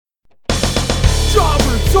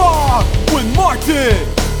Martin!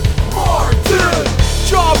 Martin!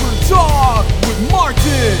 Jobber Talk with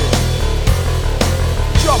Martin!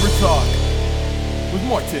 Jobber Talk with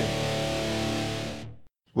Martin.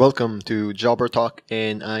 Welcome to Jobber Talk,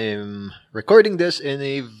 and I am recording this in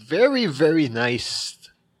a very, very nice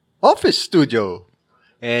office studio.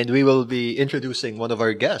 And we will be introducing one of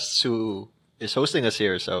our guests who is hosting us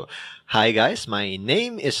here. So, hi guys, my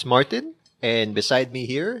name is Martin, and beside me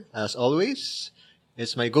here, as always,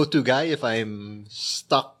 is my go-to guy if I'm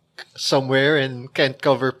stuck somewhere and can't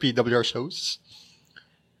cover PWR shows.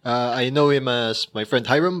 I know him as my friend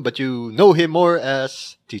Hiram, but you know him more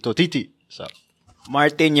as Tito Titi. So,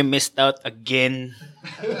 Martin, you missed out again.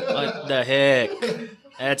 What the heck?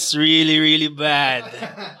 That's really, really bad.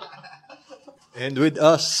 and with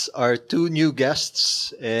us are two new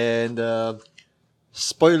guests, and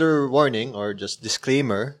spoiler warning or just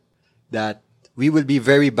disclaimer that we will be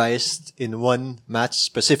very biased in one match,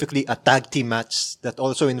 specifically a tag team match that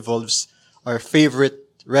also involves our favorite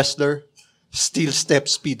wrestler, Steel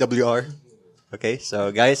Steps PWR. Okay, so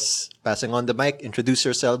guys, passing on the mic, introduce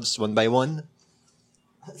yourselves one by one.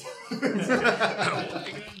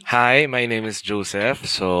 Hi, my name is Joseph.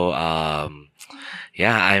 So,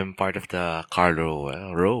 yeah, I'm part of the Carlo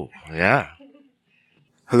Row. Yeah.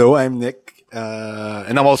 Hello, I'm Nick,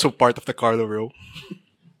 and I'm also part of the Carlo Row.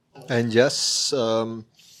 And yes,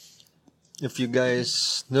 if you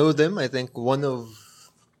guys know them, I think one of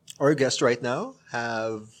our guests right now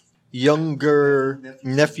have younger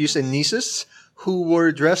nephews and nieces who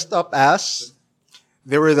were dressed up as.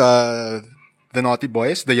 They were the naughty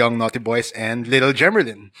boys, the young naughty boys, and little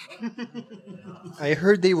Gemerlin. I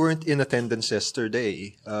heard they weren't in attendance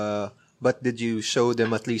yesterday, but did you show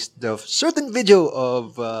them at least the certain video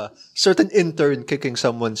of certain intern kicking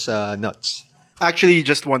someone's nuts? Actually,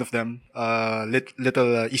 just one of them.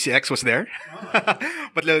 Little ECX was there,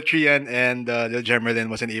 but little Trian and little Gemerlin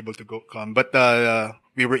wasn't able to come. But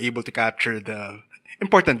we were able to capture the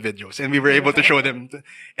important videos, and we were able to show them.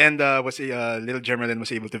 And little Gemerlin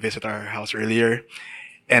was able to visit our house earlier,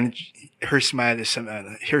 and her smile was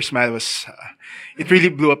it really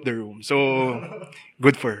blew up the room. So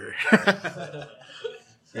good for her.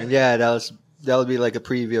 And yeah, that'll be like a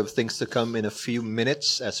preview of things to come in a few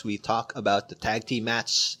minutes as we talk about the tag team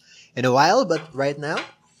match in a while. But right now,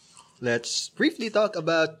 let's briefly talk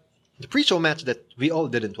about the pre-show match that we all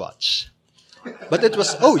didn't watch. But it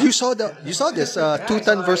was you saw this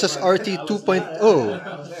Tutan versus RT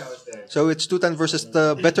 2.0. So it's Tutan versus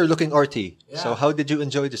the better looking RT. So how did you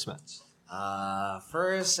enjoy this match?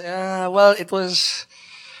 First, well, it was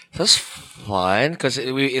fun because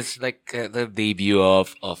it's like the debut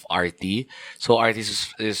of RT. So RT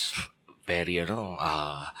is very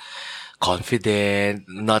confident.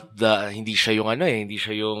 Not hindi siya yung hindi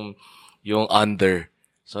siya yung under.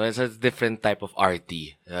 So it's a different type of RT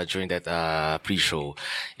during that pre-show,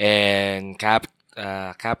 and Cap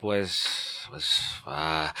was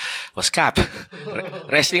Cap.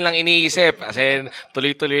 Wrestling lang iniisip, as in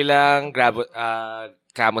tuloy-tuloy lang.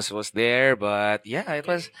 Camus was there, but yeah, it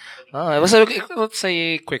was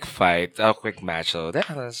a quick fight, a quick match. So that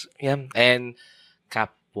was and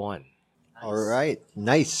Cap won. All right,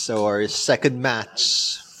 nice. So our second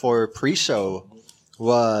match for pre-show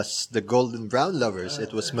was the Golden Brown Lovers.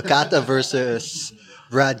 It was Makata versus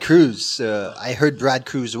Brad Cruz. I heard Brad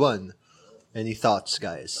Cruz won. Any thoughts,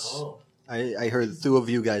 guys? I heard two of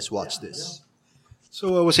you guys watched this.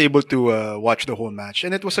 So I was able to watch the whole match,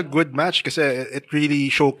 and it was a good match because it really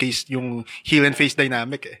showcased yung heel and face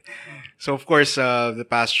dynamic. So of course, the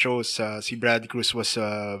past shows, si Brad Cruz was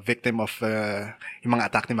a victim of yung mga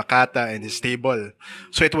attack ni Makata and his stable.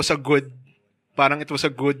 So it was a good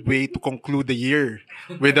way to conclude the year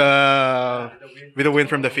with a win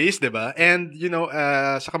from the face, diba? And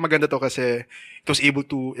saka maganda to kasi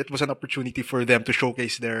it was an opportunity for them to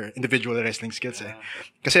showcase their individual wrestling skills.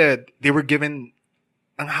 Kasi they were given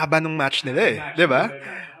ang haba ng match nila, diba?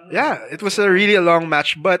 Yeah, it was a really long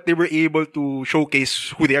match, but they were able to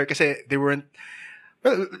showcase who they are kasi they weren't.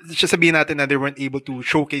 Well, just sabihin natin na they weren't able to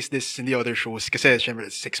showcase this in the other shows kasi syempre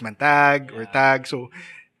 6-man tag or tag. So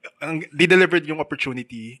they delivered yung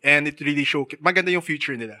opportunity, and it really showcased maganda yung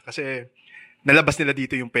future nila kasi nalabas nila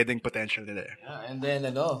dito yung pwedeng potential nila. Yeah, and then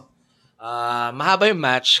mahaba yung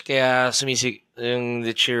match kaya sumisig yung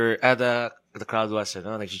the cheer the crowd was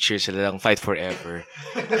nag-cheer sila lang fight forever.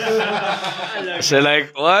 So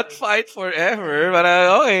like, what? Fight forever? But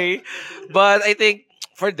okay. But I think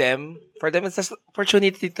for them it's an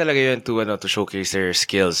opportunity talaga yun to showcase their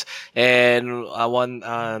skills. And one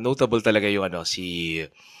notable talaga yung si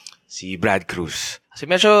Brad Cruz. Kasi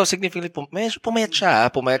medyo significantly, medyo pumayat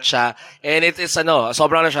siya. And it is,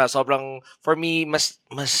 sobrang for me, mas,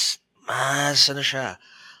 mas siya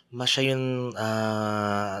yung,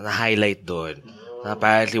 na-highlight doon.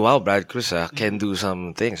 Apparently, wow, Brad Cruz, can do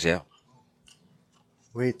some things, yeah.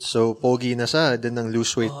 Wait, so pogi na siya, then nang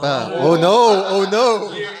lose weight pa. Oh no!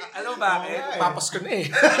 Ano bakit? Papas ko na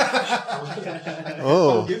eh.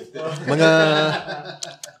 Oh, mga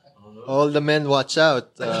all the men watch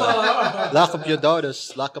out. Lock up your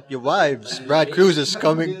daughters, lock up your wives. Brad Cruz is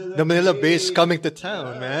coming. The Manila base coming to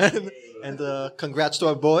town, man. And congrats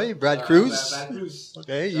to our boy, Brad Cruz.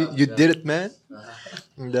 Okay, you did it, man.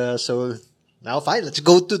 And so now, fine. Let's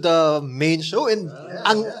go to the main show. And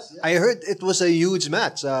I heard it was a huge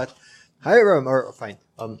match. Hiram, or fine.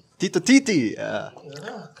 Tito Titi,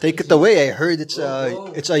 take it away. I heard it's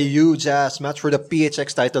a huge ass match for the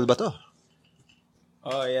PHX title ba to?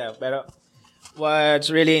 Oh yeah, pero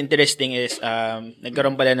what's really interesting is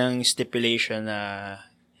nagkaroon pala ng stipulation na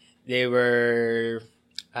they were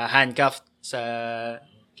handcuffed sa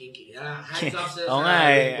Kinky. Oo nga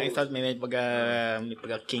I thought may pagka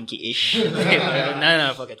kinky-ish.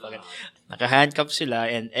 No, forget. Naka-handcuff sila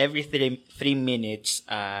and every 3 minutes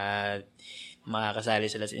makakasali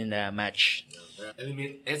sila in the match.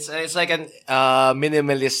 It's like an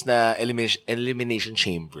minimalist na elimination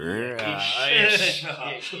chamber.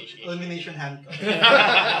 Elimination handcuff.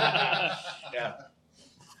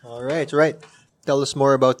 All right. Tell us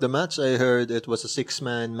more about the match. I heard it was a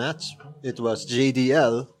 6-man match. It was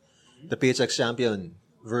JDL, the PHX champion,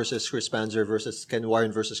 versus Chris Panzer, versus Ken Warren,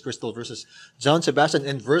 versus Crystal, versus John Sebastian,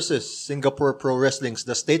 and versus Singapore Pro Wrestling's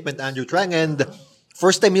The Statement, Andrew Trang. And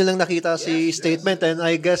first time yun lang nakita si Statement, and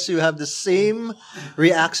I guess you have the same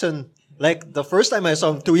reaction like the first time I saw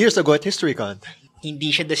him 2 years ago at HistoryCon.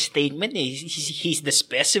 Hindi siya the statement eh. He's the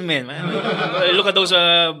specimen, man. Look at those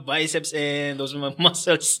biceps and those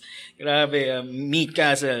muscles. Grabe, meat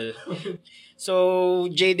castle. So,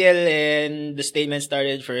 JDL and the statement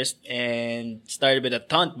started first and started with a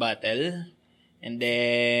taunt battle. And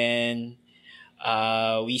then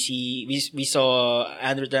we saw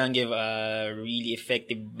Andrew Tang give a really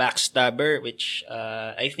effective backstabber, which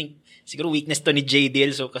I think siguro weakness to ni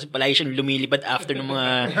JDL. So kasi palagi siyang lumilipad after ng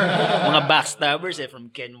mga backstabbers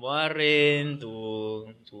from Ken Warren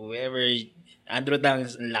to whoever. Andrew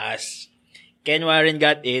Tang's last. Ken Warren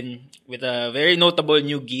got in with a very notable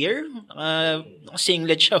new gear.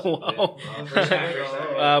 Singlet siya, wow.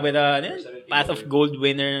 With a Path of Gold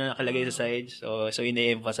winner na nakalagay sa side. So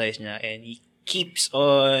ina-emphasize niya. And he keeps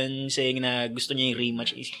on saying na gusto niya yung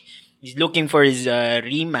rematch. He's looking for his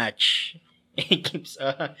rematch. He keeps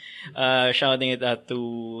shouting it out to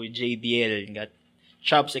JDL. Got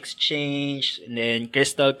chops exchange. And then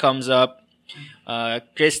Crystal comes up.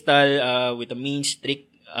 Crystal with a mean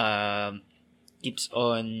streak keeps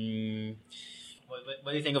on...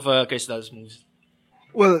 What do you think of Crystal's moves?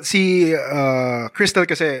 Well, si Crystal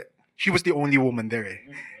kasi, she was the only woman there eh.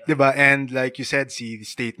 Diba? And like you said, si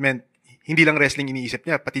Statement, hindi lang wrestling iniisip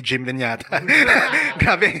niya, pati gym din yata.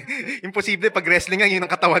 Grabe, imposible pag wrestling ang yun ang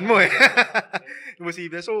katawan mo eh.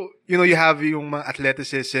 Imposible. So, you have yung mga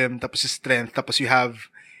athleticism, tapos yung strength, tapos you have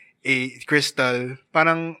a Crystal,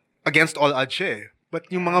 parang against all odds siya eh. But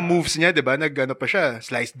yung mga moves niya, diba, nag-ano pa siya,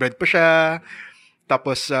 sliced bread pa siya,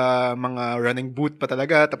 tapos mga running boot pa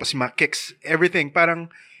talaga, tapos yung mga kicks, everything. Parang,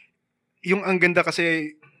 yung ang ganda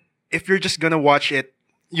kasi, if you're just gonna watch it,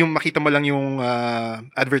 yung makita mo lang yung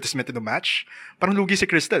advertisement in the match, parang lugi si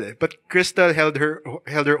Crystal eh. But Crystal held her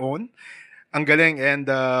own. Ang galing and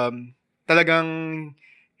talagang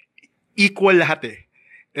equal lahat eh.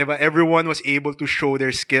 Diba? Everyone was able to show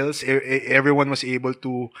their skills. Everyone was able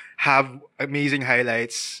to have amazing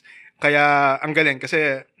highlights. Kaya ang galing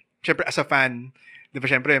kasi syempre as a fan, diba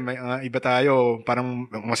syempre may iba tayo, parang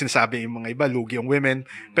mga sinasabi yung mga iba, lugi yung women.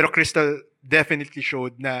 Pero Crystal definitely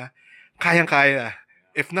showed na kayang-kaya.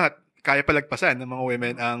 If not, kaya palagpasan ng mga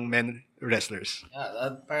women ang men wrestlers.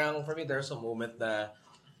 Yeah, parang for me, there's a moment na,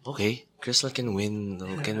 okay, Crystal can win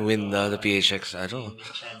the PHX. Ano?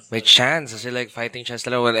 May chance. Kasi like fighting chance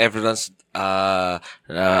talaga when everyone's wala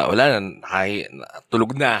na,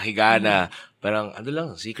 tulog na, higa na. Parang ano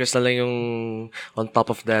lang, si Crystal lang yung on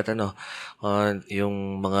top of that,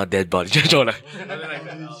 yung mga dead body.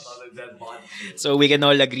 So we can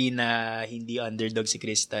all agree na hindi underdog si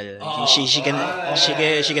Crystal. She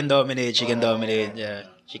can dominate. She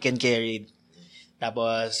can carry.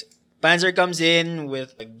 Tapos Panzer comes in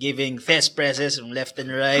with giving fist presses from left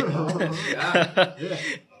and right.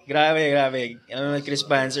 Grabe. Chris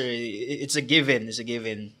Panzer, it's a given.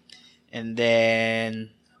 And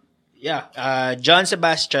then John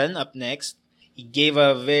Sebastian up next. he gave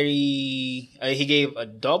a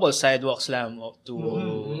double sidewalk slam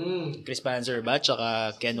to Chris Panzer ba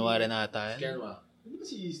tsaka Ken Warren ata.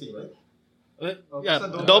 Yeah,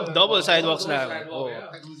 double sidewalk slam. Oh.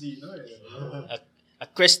 A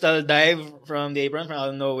crystal dive from the apron from out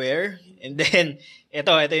of nowhere. And then,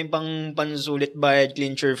 ito yung pansulit bayad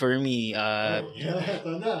clincher for me.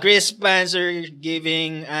 Chris Panzer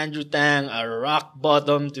giving Andrew Tang a rock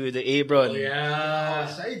bottom to the apron.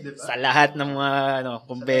 Sa lahat ng mga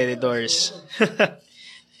competitors.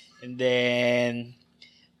 And then,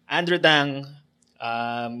 Andrew Tang,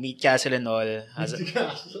 Meat Castle and all.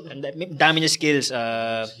 Dami niya skills.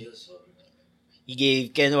 He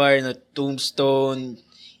gave Ken Warren a tombstone.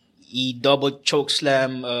 He double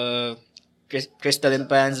chokeslam Crystal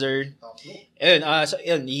and Panzer.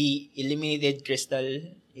 Ayun, he eliminated Crystal.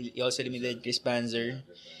 He also eliminated Chris Panzer.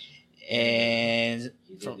 And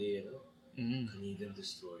Canadian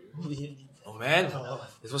Destroyer. Oh man,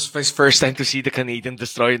 this was my first time to see the Canadian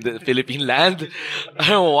Destroyer in the Philippine land.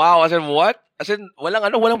 Wow, I said what? I said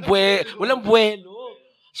walang buwelo.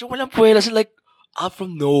 So walang buwelo. I said like out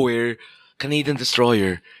from nowhere, Canadian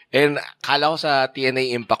Destroyer. And kala ko sa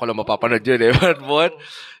TNA Impact ko lang mapapanood yun eh. But what?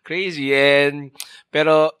 Crazy.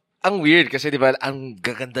 Pero ang weird kasi di ba ang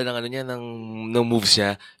gaganda ng niya ng moves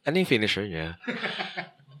niya. Ano yung finisher niya?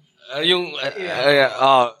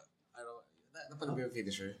 Napano ba yung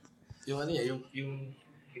finisher? Yung ano niya,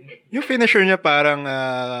 Yung finisher niya parang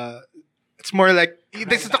it's more like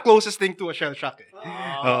this is the closest thing to a shell shock.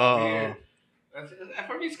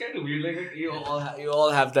 For me, it's kind of weird. Like you all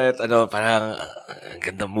have that parang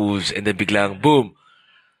ganda moves and then biglang boom,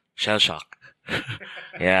 shell shock.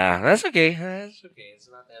 Yeah, that's okay. It's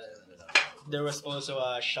not there was also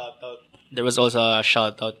a shout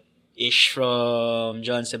out ish from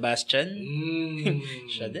John Sebastian.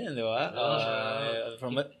 Siya din, di ba?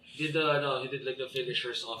 He did like the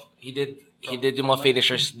finishers of he did yung mga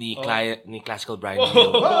finishers ni Classical Brian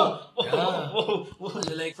Hill. So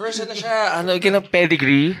like first siya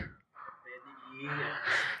pedigree.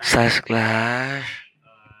 Sash Clash.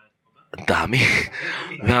 Ang dami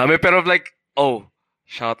pero like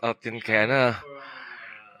shout out din kaya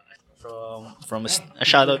from a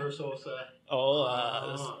shout out.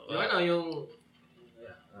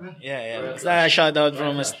 Yeah. It's a shout out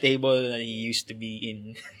from a stable that he used to be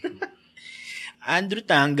in. Andrew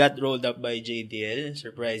Tang got rolled up by JDL,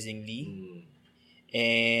 surprisingly.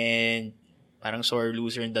 And parang sore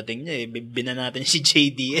loser yung dating niya eh. Bina natin si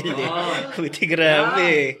JDL eh. Buti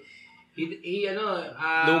grabe.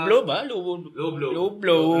 Low blow ba? Low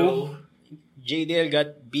blow. JDL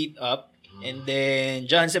got beat up. And then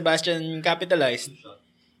John Sebastian capitalized.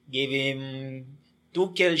 Gave him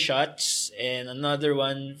 2 kill shots and another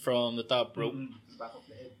one from the top rope.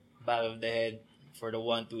 Back of the head for the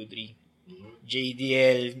 1, 2, 3.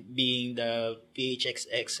 JDL being the PHX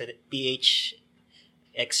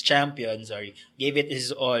champion, gave it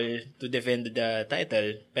his all to defend the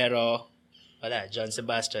title. Pero wala, John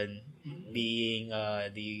Sebastian being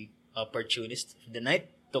the opportunist of the night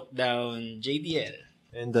took down JDL.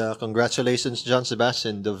 And congratulations, John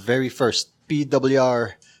Sebastian, the very first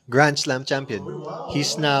PWR Grand Slam champion.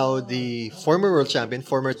 He's now the former world champion,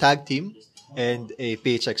 former tag team, and a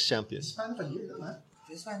PHX champion. This span of a year lang, ha?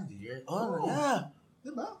 This one year. Oh, yeah.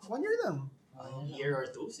 Diba? 1 year lang.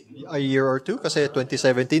 A year or two, kasi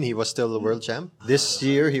 2017 he was still world champ. This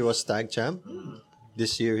year he was tag champ.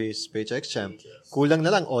 This year he's PHX champ. Kulang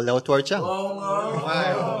na lang, all out war champ.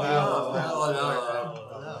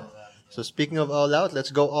 So speaking of all out,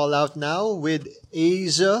 let's go all out now with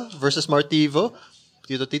Asia versus Martivo.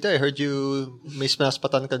 Tito, I heard you may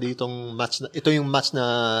sinaspatan ka ditong match na, ito yung match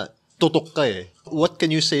na tutok ka eh. What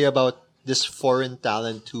can you say about this foreign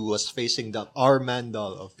talent who was facing our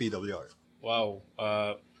Mandal of PWR? Wow,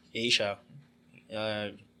 Asia.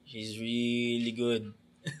 She's really good.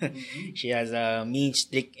 She has a mean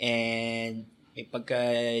streak and may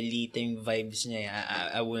pagka-liting vibes niya.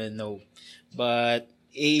 I wouldn't know. But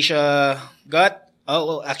Asia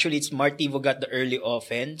actually it's Martivo got the early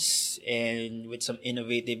offense and with some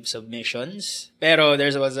innovative submissions. Pero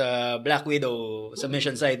there was a Black Widow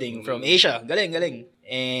submission sighting from Asia. Galing.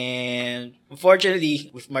 And unfortunately,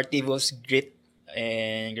 with Martivo's grit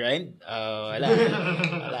and grind,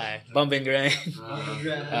 wala. Bump and grind.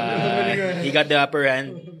 He got the upper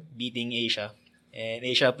hand, beating Asia. And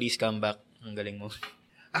Asia, please come back. Ang galing mo.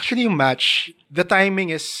 Actually, yung match, the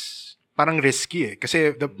timing is parang risky eh.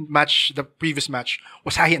 Kasi the previous match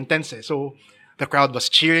was high intense eh. So, the crowd was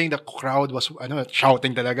cheering, the crowd was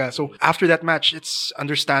shouting talaga. So, after that match, it's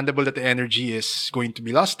understandable that the energy is going to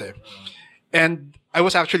be lost eh. And I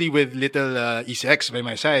was actually with little ECX by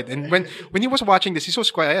my side. And when he was watching this, he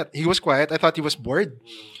was quiet. He was quiet. I thought he was bored.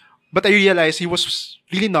 But I realized he was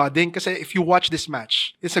really nodding kasi if you watch this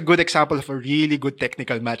match, it's a good example of a really good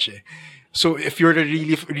technical match. Eh. So if you're a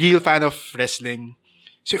really real fan of wrestling,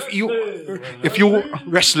 so if you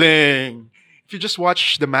wrestling, if you just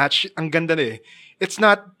watch the match, ang ganda na eh. It's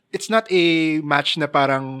not a match na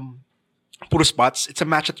parang puro spots. It's a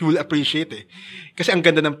match that you will appreciate eh. Kasi ang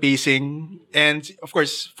ganda ng pacing. And of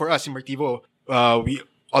course, for us in Martivo, we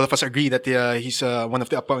all of us agree that he's one of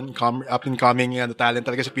the up and coming talent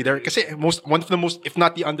talaga sa PWR. Kasi one of the most, if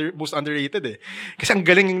not the most underrated eh. Kasi ang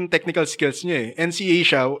galing ng technical skills niya eh. And si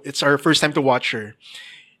Asia, it's our first time to watch her.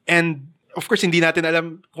 And of course, hindi natin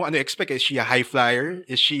alam kung ano expect. Is she a high flyer?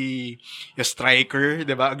 Is she a striker?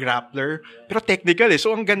 Diba? A grappler? Pero technical eh.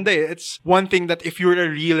 So, ang ganda eh. It's one thing that if you're a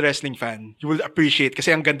real wrestling fan, you will appreciate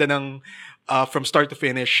kasi ang ganda ng from start to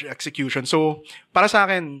finish execution. So, para sa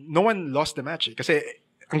akin, no one lost the match eh. Kasi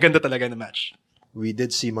ang ganda talaga ng match. We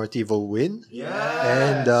did see Martivo win.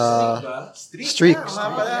 And streak.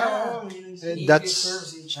 And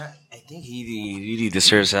that's... I think he really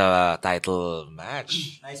deserves a title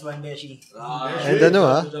match. Nice one, Beshi.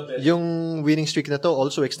 And yung winning streak na to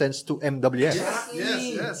also extends to MWF.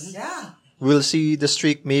 Yes. We'll see the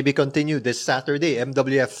streak maybe continue this Saturday.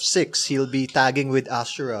 MWF 6, he'll be tagging with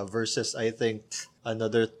Ashura versus, I think,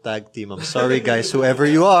 another tag team. I'm sorry, guys, whoever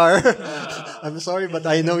you are. I'm sorry, but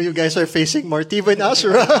I know you guys are facing Martivo and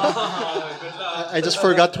Ashura. I just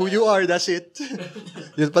forgot who you are. That's it.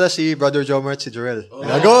 Yun pala si Brother Jomar at si Jarel.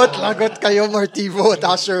 Lagot kayo, Martivo at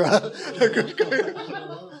Ashura. Lagot kayo.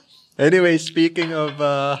 Anyway, speaking of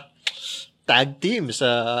tag teams,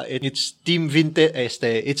 it's Team Vinte. It's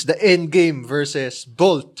the Endgame versus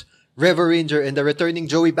Bolt, Rever Ranger, and the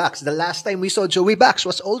returning Joey Bax. The last time we saw Joey Bax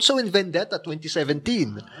was also in Vendetta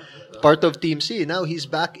 2017. Part of Team C. Now he's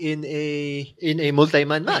back in a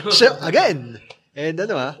multi-man match again. And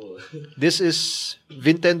this is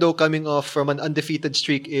Nintendo coming off from an undefeated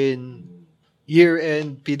streak in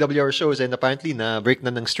year-end PWR shows, and apparently na-break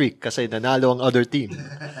na ng streak kasi nanalo ang other team.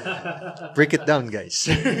 Break it down, guys.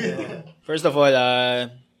 First of all,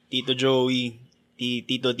 Tito Joey,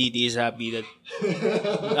 Tito Titi is happy that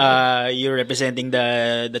you're representing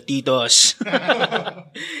the Titos.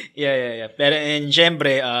 Yeah. Pero and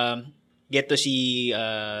syempre, get to see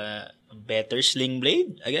better Sling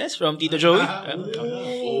Blade, I guess, from Tito Joey.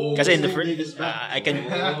 Kasi in the first, I can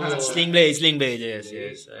Sling Blade, yes.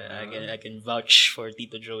 I can vouch for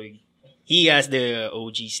Tito Joey. He has the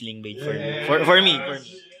OG Sling Blade for me.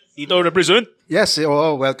 Tito represent. Yes,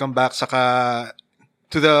 welcome back saka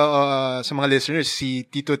to the sa mga listeners, si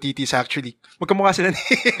Tito Titi is actually magkamukha sila ni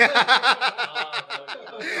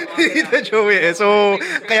Tito Joey eh. So,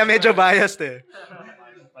 kaya medyo biased eh.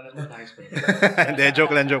 Hindi,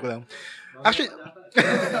 joke lang. Actually,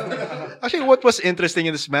 what was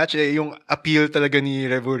interesting in this match yung appeal talaga ni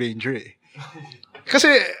Revo Ranger eh.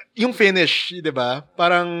 Kasi yung finish, 'di ba?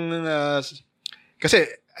 Parang kasi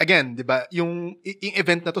again, 'di ba, yung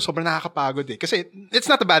event na to sobrang nakakapagod eh. Kasi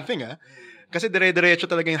it's not a bad thing Kasi dire-diretso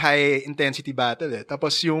talaga yung high intensity battle eh.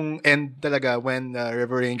 Tapos yung end talaga when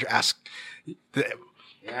Revo Ranger asked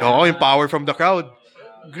yung power from the crowd.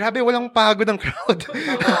 Grabe, walang pagod ang crowd.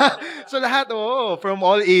 So lahat, from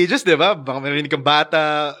all ages, di ba? Baka marinig kang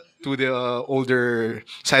bata to the older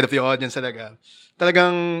side of the audience talaga.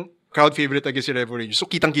 Talagang crowd favorite talaga si Revo Ranger. So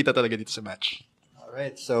kitang-kita talaga dito sa match.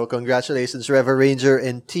 Alright, so congratulations Rever Ranger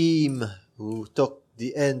and team who took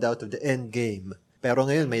the end out of the end game. Pero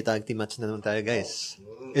ngayon, may tag team match na naman tayo, guys.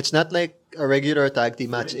 It's not like a regular tag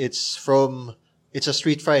team match. It's a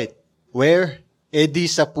street fight. Where?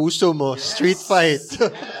 Eddie sa puso mo, street fight.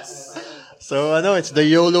 So, it's the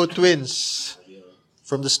YOLO twins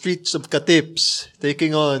from the streets of Katips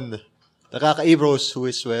taking on the Kakaibros,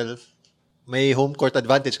 who is, may home court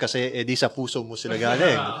advantage kasi Eddie sa puso mo sila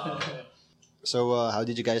galing. So, how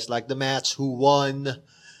did you guys like the match? Who won?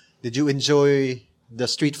 Did you enjoy the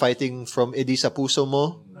street fighting from Eddie sa puso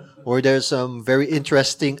mo? Or there's some very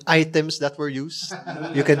interesting items that were used?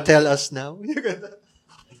 You can tell us now.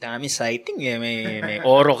 Dami sighting eh. May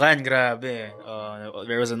Orokan, grabe.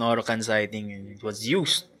 There was an Orokan sighting and it was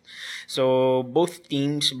used. So, both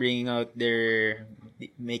teams bringing out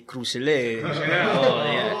may crew sila eh.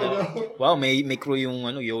 Yeah. Wow, may crew yung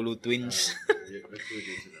YOLO twins.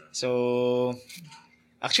 So,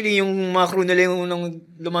 actually, yung mga crew nila yung unang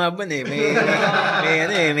lumaban eh.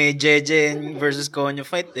 May Jeje versus Konyo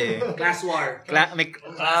fight eh. Class war.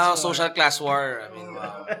 Social class war. I mean,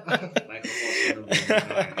 wow.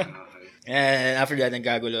 And after that,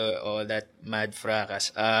 nagkagulo all that mad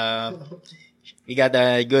fracas. we got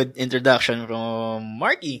a good introduction from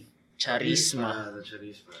Marky Charisma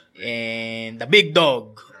and the big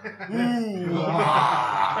dog.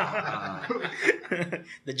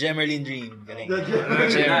 The Gemerlin Dream. Galing.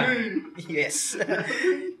 Yes.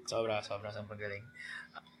 Sobrang galing.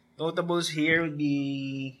 Notables here would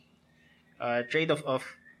be trade-off of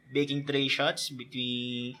baking tray shots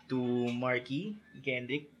between to Marky and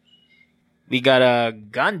Kendrick. We got a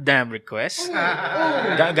Gundam request.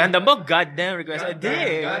 Gundam ba? Goddamn request.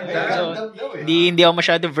 Hindi. So, hindi ako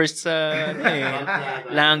masyado versed sa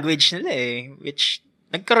language nila which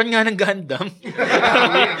nagkaroon nga ng Gundam.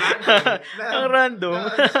 Ang random.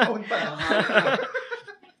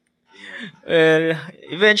 Well,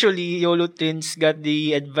 eventually, YOLO Twins got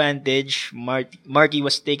the advantage. Marky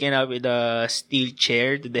was taken out with a steel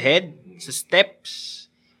chair to the head, sa steps.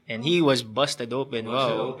 And he was busted open.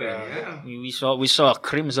 Wow. We saw a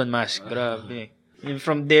crimson mask. Grabe. And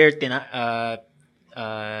from there tinali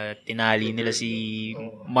nila si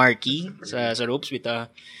Marky sa ropes with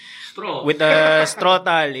a straw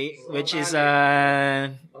tali, which is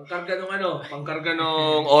pangkarga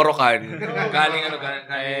nung Orocan. Galing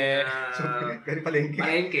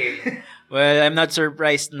palengke. Well, I'm not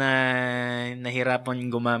surprised na nahirapan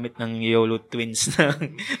gumamit ng YOLO Twins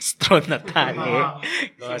ng straw na tali.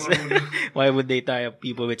 Because why would they tie up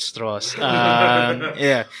people with straws?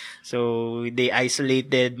 Yeah. So they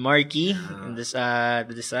isolated Marky to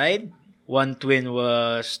the side. One twin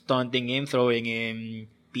was taunting him, throwing him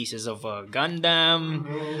pieces of Gundam.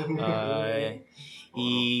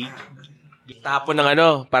 He tapon ng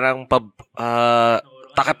parang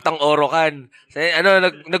takip ng Orocan.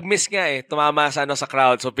 Nag-miss nga tumama sa sa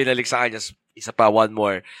crowd, so pinalik sa kanya isa pa, one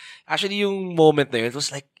more. Actually, yung moment na yun, it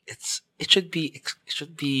was like it should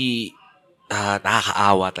be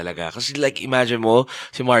nakakaawa talaga. Kasi like imagine mo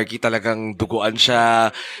si Marky talagang duguan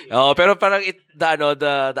siya. Pero parang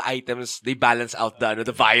the items, they balance out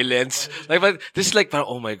the violence. Like but this is like parang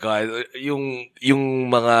oh my god, yung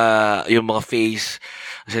mga face.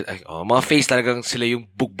 Kasi, mga face talagang sila yung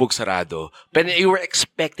bugbog sarado. Pero you were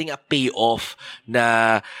expecting a payoff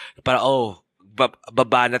na para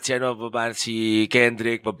babanat si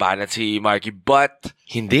Kendrick, babanat si Marky, but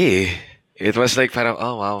hindi. It was like parang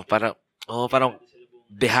wow, parang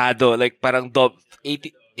dehado, like parang 80%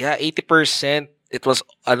 it was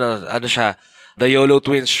siya, the YOLO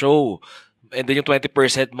Twins show. And then yung 20%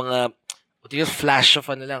 mga flash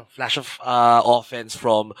of offense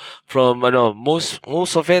from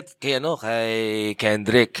most of it kay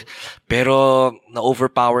Kendrick, pero na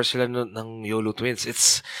overpower sila ng YOLO Twins. It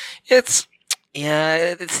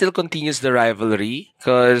still continues the rivalry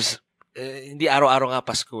because hindi araw-araw nga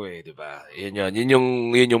Pasko di ba? Yun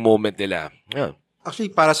yung moment nila. Yeah.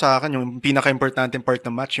 Actually, para sa akin, yung pinaka-importanting part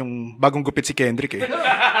ng match, yung bagong gupit si Kendrick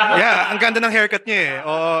Yeah, ang ganda ng haircut niya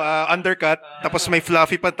undercut, tapos may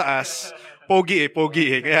fluffy pa taas. Pogi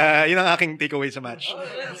Kaya yun ang aking takeaway sa match.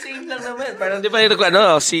 Same lang naman. Parang di ba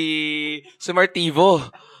si Martivo,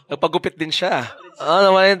 nagpagupit din siya.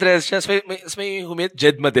 Naman yung dress siya. May humit,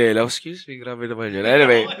 Jed Madela. Excuse me, grabe naman yun.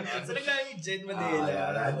 Anyway. Jed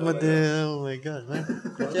Madela. Oh my God, man.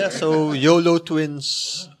 Yeah, so YOLO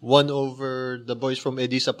Twins won over the boys from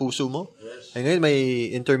Edisa Puso Mo. Yes. And ngayon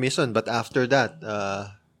may intermission, but after that,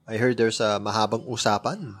 I heard there's a mahabang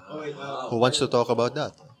usapan. Who wants to talk about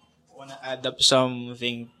that? Want to add up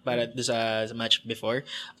something para sa match before.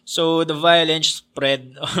 So the violence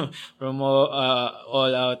spread from all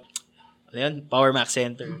out. Power Max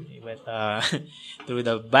Center. We went through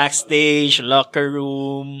the backstage, locker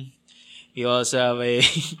room. We also have a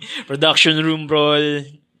production room brawl.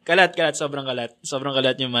 Kalat, sobrang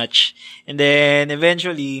kalat yung match. And then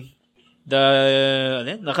eventually,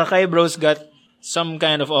 the Nakakai Bros got some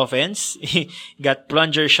kind of offense. Got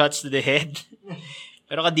plunger shots to the head.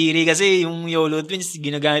 Pero kadiri kasi yung YOLO Twins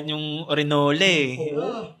ginagamit yung Orinola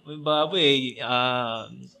Baboy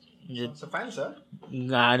Sa fans,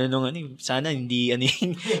 sana hindi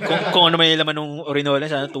kung ano may laman ng Orinola,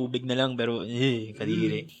 sana tubig na lang, pero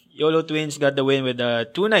kadiri. YOLO Twins got the win with a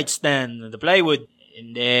 2-night stand on the plywood.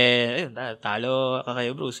 And then talo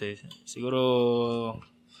Kakayo Bros siguro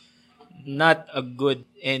not a good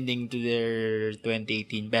ending to their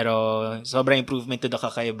 2018, pero sobrang improvement to the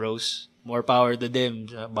Kakayo Bros. More power to them.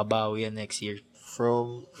 Babawi yan next year.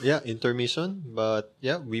 From intermission, but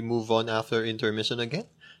we move on after intermission again.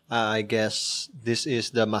 I guess this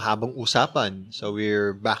is the Mahabang Usapan. So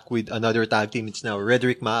we're back with another tag team. It's now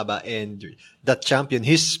Redrick Mahaba and the champion,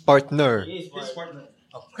 his partner.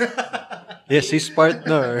 Yes, his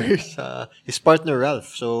partner. His partner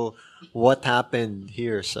Ralph. So what happened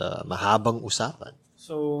here sa Mahabang Usapan?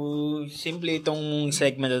 So, simple itong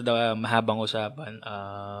segment na mahabang usapan.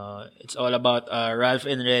 It's all about Ralph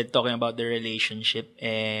and Red talking about their relationship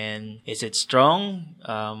and is it strong?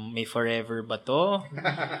 May forever ba to?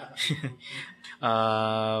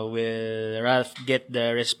 Will Ralph get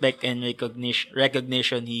the respect and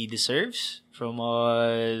recognition he deserves from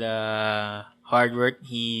all hard work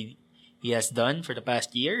he has done for the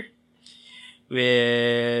past year?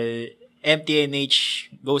 Will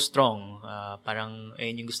MTNH go strong? Parang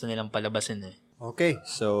ayun yung gusto nilang palabasin eh. Okay,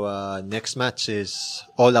 so next match is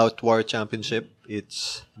All Out War Championship.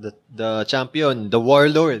 It's the champion, the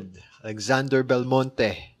Warlord, Alexander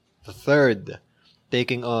Belmonte, the third,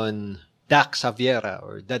 taking on Dax Javiera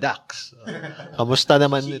or the Dax. Kamusta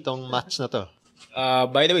naman itong match na to?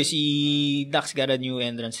 By the way, si Dax got a new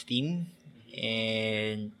entrance team.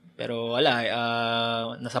 Pero wala,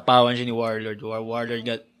 nasapawan siya ni Warlord. Warlord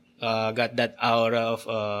got that aura of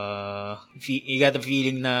he got the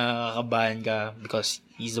feeling na kakabahan ka because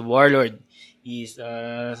he's a warlord. He's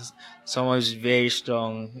someone who's very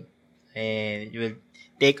strong and it will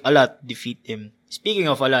take a lot to defeat him. Speaking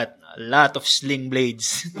of a lot of sling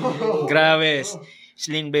blades. Grabe.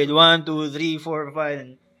 Sling blade 1, 2, 3, 4,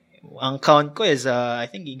 5. Ang count ko is I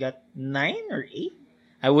think he got 9 or 8.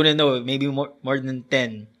 I wouldn't know, maybe more than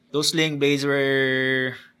 10. Those sling blades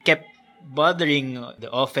were kept bothering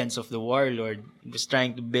the offense of the Warlord. He was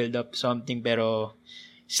trying to build up something pero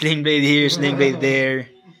sling blade here, sling blade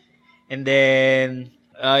there. And then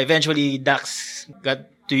eventually Dax got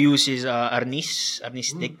to use his Arnis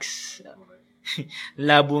sticks.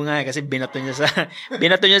 Labo nga kasi binato niya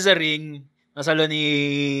sa ring, nasalo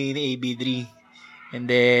ni AB3. And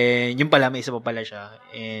then yung pala may isa pa pala siya.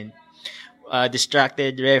 And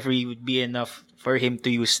distracted referee would be enough for him to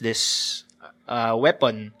use this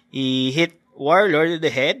weapon. He hit Warlord in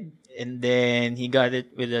the head and then he got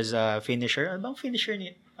it with his finisher. Ano bang finisher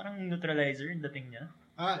niya? Parang neutralizer yung dating niya.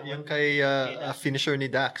 Yung kay finisher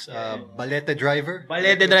ni Dax, Balete Driver.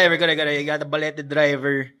 Balete Driver, correct. He got a Balete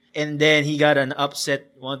Driver and then he got an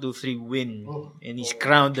upset 1-2-3 win. And he's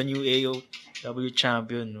crowned the new AOW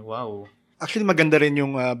champion. Wow. Actually, maganda rin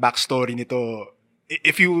yung backstory nito.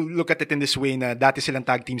 If you look at it in this way na dati silang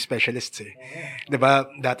tag team specialists eh. 'Di ba?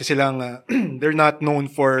 Dati silang they're not known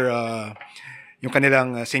for yung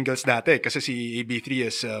kanilang singles dati kasi si AB3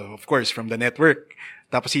 is of course from the network.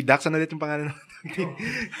 Tapos si Dax ano ulit yung pangalan ng tag team?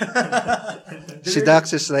 Si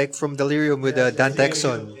Dax is like from Delirium with Dan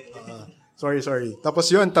Texon. Sorry. Tapos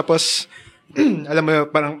alam mo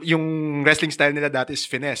parang yung wrestling style nila dati is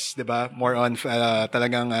finesse, 'di ba? More on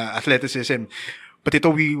talagang athleticism. But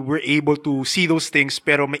we were able to see those things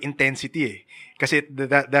pero may intensity eh. Kasi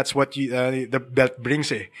that's what the belt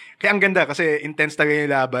brings eh. Kaya ang ganda kasi intense talaga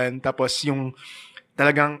yung laban tapos yung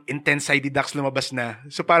talagang intense side ni Dax lumabas na.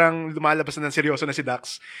 So parang lumalabas na ng seryoso na si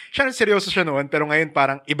Dax. Seryoso siya noon pero ngayon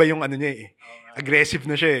parang iba yung ano niya eh. Aggressive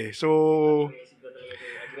na siya eh. So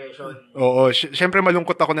oo, syempre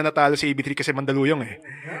malungkot ako na natalo si AB3 kasi Mandaluyong eh.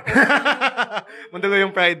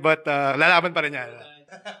 Mandaluyong pride but lalaban pa rin niya.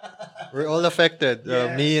 We're all affected.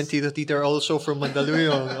 Me and Tito are also from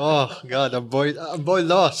Mandaluyong. Oh God, our boy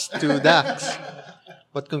lost to Dax.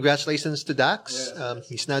 But congratulations to Dax.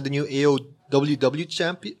 He's now the new AOWW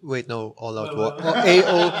champion. Wait, no, All Out War.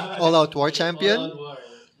 All Out War champion.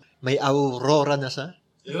 May Aurora na sa.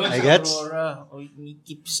 I guess. Aurora. He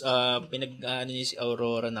keeps pinag-ano niya si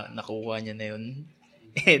Aurora na nakuha niya na yun.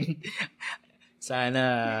 And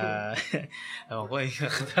sana ako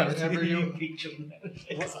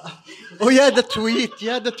Oh yeah, the tweet.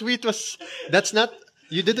 Yeah, the tweet was that's not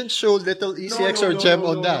you didn't show little ECX or Gem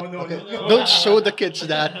on that. Okay. Don't show the kids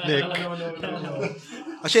that, Nick.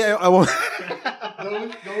 Actually, I won't.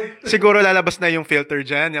 Siguro lalabas na yung filter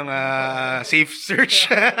dyan, yung safe search.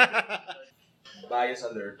 Bias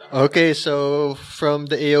alert. Okay, so from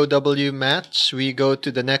the AOW match, we go to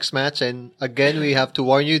the next match, and again, we have to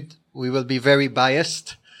warn you, we will be very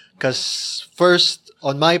biased, because first,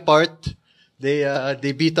 on my part, they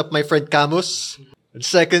beat up my friend Camus, and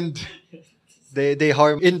second, they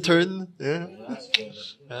harm intern, yeah.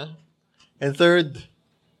 And third,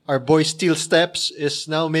 our boy Steel Steps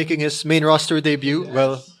is now making his main roster debut.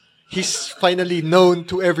 Well, he's finally known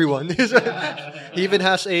to everyone. He even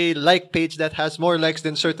has a like page that has more likes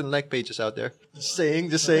than certain like pages out there. Just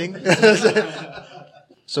saying.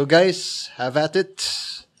 So guys, have at it.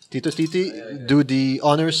 Tito Titi, do the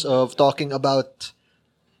honors of talking about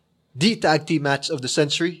the tag team match of the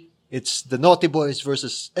century. It's the Naughty Boys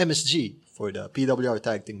versus MSG for the PWR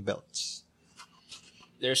tag team belts.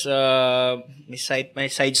 There's my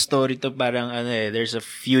side story to parang there's a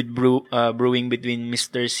feud brewing between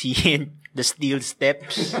Mr. C and the steel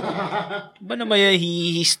steps. Ba naman yun,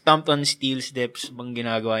 he stomped on steel steps bang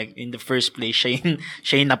ginagawa in the first place.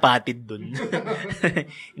 Siya yung napatid dun.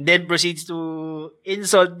 Then proceeds to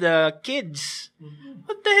insult the kids.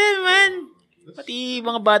 What the hell, man? Pati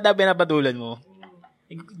mga bata pinapatulan mo.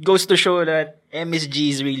 It goes to show that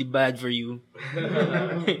MSG is really bad for you.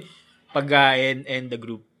 Pagkain and the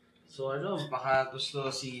group. So baka gusto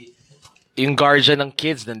yung guardian ng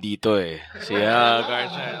kids nandito eh. Siya,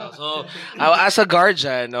 guardian. So, as a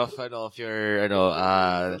guardian of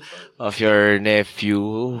your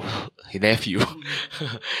nephew.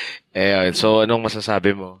 Eh, so anong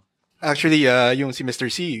masasabi mo? Actually, yung si Mr.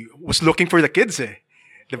 C was looking for the kids eh.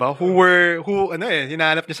 Diba?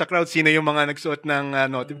 Hinahanap niya sa crowd, sino yung mga nagsuot ng,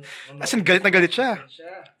 as in, galit na galit siya.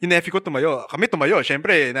 Yung nephew ko tumayo. Kami tumayo.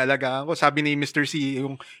 Siyempre, naalagaan ko. Sabi ni Mr. C,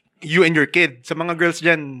 yung, you and your kid. Sa mga girls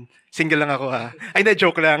dyan, single lang ako ha. Ay,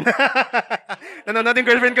 joke lang. Nanonood yung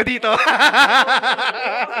girlfriend ko dito.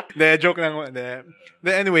 Joke lang.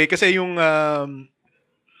 Anyway, kasi yung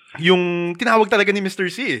tinawag talaga ni Mr.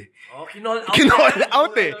 C. Oh, kinall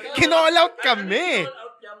out eh. Kinall out kami.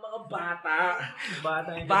 Bata.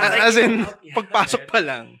 As in, pagpasok pa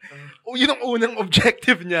lang, yun ang unang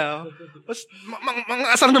objective niya. Mga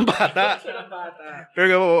asar ng bata.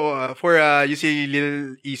 Pero for you see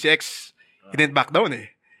Lil ECX, he didn't back down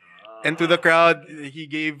eh. And to the crowd, he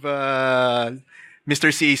gave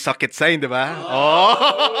Mr. C a suck it sign, di ba?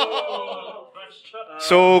 Oh!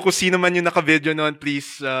 So, kung sino man yung naka-video noon,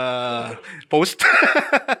 please post.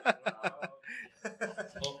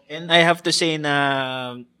 And I have to say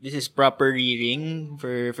na this is proper rearing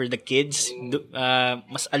for the kids.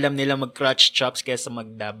 Mas alam nila mag-crotch chops kaysa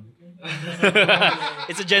mag-dab.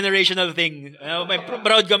 It's a generational thing.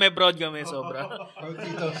 Proud kami, sobra.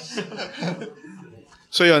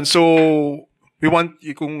 So yun, so we want,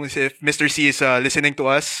 kung if Mr. C is listening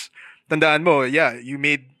to us, tandaan mo, yeah, you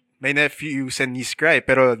made my nephews and niece cry,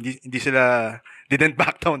 pero hindi sila, didn't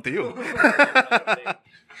back down to you.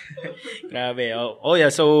 Grabe. Oh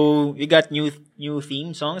yeah, so we got new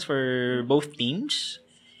theme songs for both teams.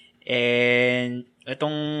 And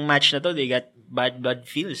itong match na to, they got bad blood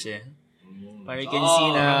feels eh. Para you can see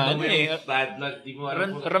na bad blood, di mo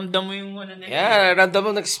ramdam mo yung ano na. Yeah, ramdam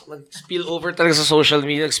mo nag-spill over talaga sa social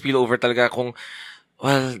media, nag-spill over talaga kung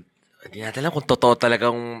hindi natin alam kung totoo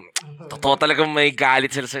talagang may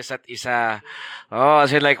galit sila sa isa't isa. Oh,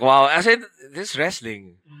 as in like, wow. As in, this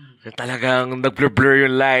wrestling. Talagang nag-blur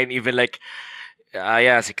yung line. Even like,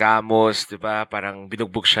 si Camus, di ba? Parang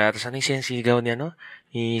binugbog siya. Tapos ano yung sinisigaw niya, no?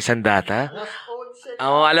 Ni Sandata?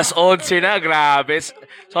 Alas 11 na. Grabe.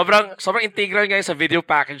 Sobrang integral nga sa video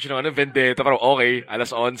package no? Vendetta. Parang okay, alas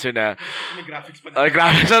 11 na. May graphics pa na.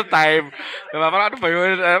 Graphics sa time. Diba? Parang ano ba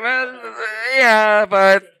yun? Yeah,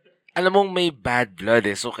 but alam mong may bad blood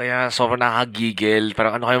eh. So, kaya sobrang nakagigil.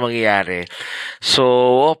 Parang ano kayo mangyayari?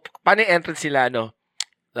 So, paano yung entrance sila,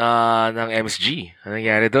 ng MSG? Ano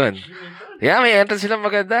nangyari doon? Yeah, may entrance sila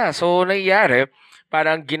maganda. So, nangyayari,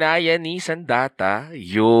 parang ginaya ni Sandata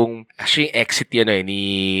yung exit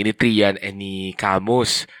ni Trian and ni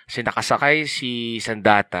Camus. Kasi nakasakay si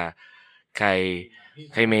Sandata kay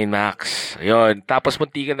Main Max. Ayun. Tapos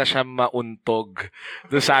muntikan na siya mauntog.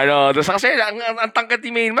 Doon sa kasi ang tangkad ni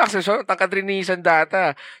Main Max, so tangkad rin ni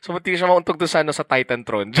Sandata. So muntikan siya mauntog doon sa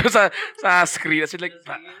Titantron. sa screen. As in, like,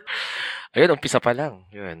 ayun, umpisa pa lang.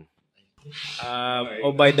 Yun.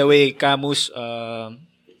 By the way, Camus,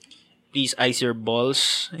 please ice your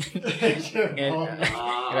balls.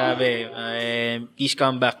 Grabe. Please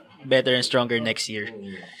come back better and stronger next year.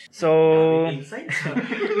 So,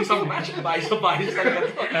 Isang match, bayos talaga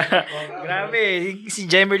to. Grabe. Si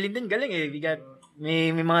Jemerlin din galing eh.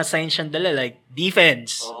 May mga signs siyang dala like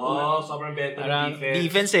defense. Sobrang better Parang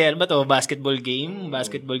defense eh. Ano ba to? Basketball game ba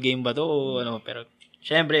to? O ano? Pero,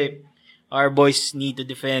 syempre, our boys need to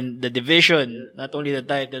defend the division. Not only the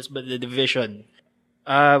titles, but the division.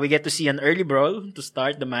 We get to see an early brawl to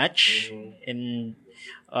start the match. And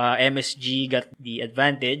MSG got the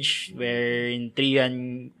advantage wherein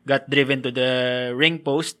Trian got driven to the ring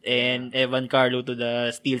post and Evan Carlo to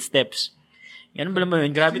the steel steps. Yan ba naman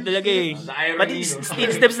yun? Grabe talaga eh. Pati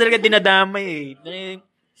steel steps talaga dinadamay eh.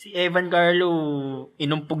 Si Evan Carlo,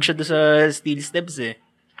 inumpog siya do sa steel steps eh.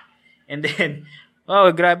 And then,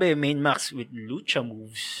 grabe, Main Max with lucha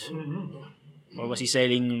moves. Or was he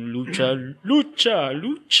selling lucha?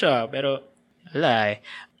 Pero, wala eh.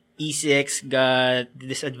 ECX got the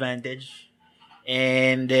disadvantage.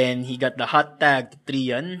 And then, he got the hot tag to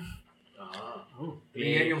Trian.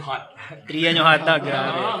 Trian yung hot. Trian yung hot tag.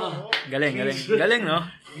 Grabe. Galing, no?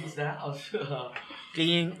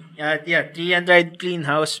 Trian tried clean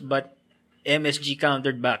house, but MSG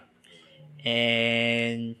countered back.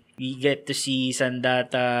 And we get to see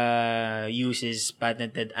Sandata use his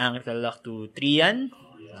patented ankle lock to Trian.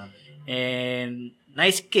 And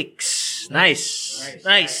nice kicks. Nice.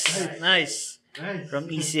 From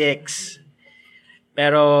ECX.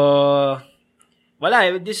 Pero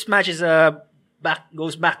wala, this match is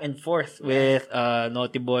goes back and forth with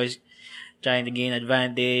Naughty Boys trying to gain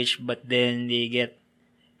advantage, but then they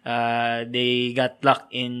got locked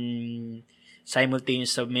in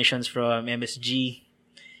simultaneous submissions from MSG.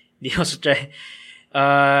 They also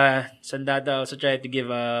Sandata also tried to give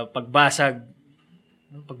a pagbasag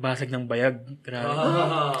ng bayag.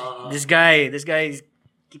 Grabe. This guy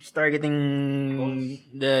keeps targeting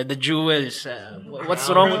the jewels. What's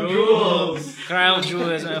wrong with Crown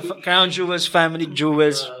Jewels? Crown Jewels, family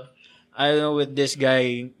jewels. I don't know with this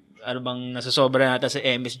guy. Ano bang nasasobra nata sa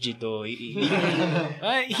MSG to?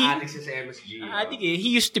 Alex is MSG. I think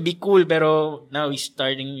he used to be cool, pero now he's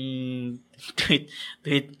starting to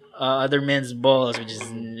hit other men's balls, which is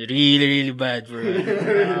really, really bad for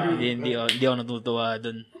hindi ako natutuwa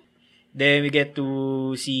dun. Then we get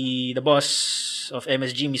to see the boss of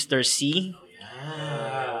MSG, Mr. C.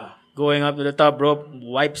 Going up to the top rope,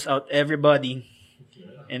 wipes out everybody.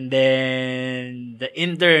 And then the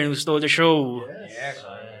intern who stole the show.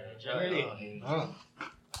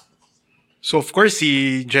 So of course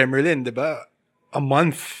si Jemerlin, 'di ba? A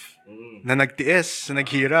month na nagtiis, na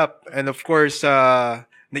naghirap, and of course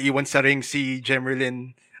naiwan sa ring si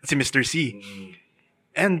Jemerlin at si Mr. C.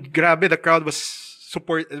 And grabe, the crowd was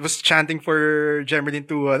chanting for Jemerlin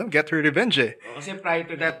to get her revenge eh. Kasi prior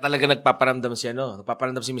to that, talaga nagpaparamdam si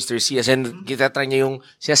Mr. C. As in, kita-try niya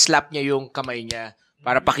slap niya yung kamay niya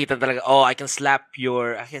para pakita talaga, I can slap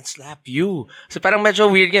you. So parang medyo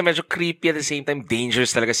weird nga, medyo creepy at the same time, dangerous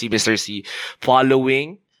talaga si Mr. C.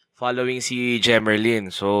 Following si Jemerlin.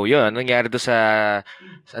 So yun, ano nangyari to sa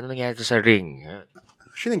ring?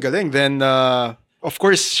 Actually, ang galing. Then, of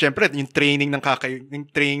course, syempre, yung training ng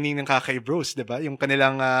Kakay Bros, 'di ba? Yung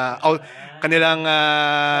kanilang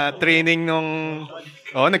training nung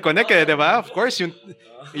nag-connect 'di ba? Of course, yung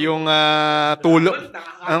tulong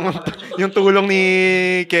yung tulong ni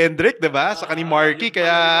Kendrick, 'di ba? Sa ni Marky,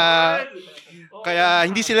 kaya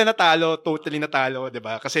hindi sila totally natalo, 'di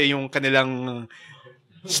ba? Kasi yung kanilang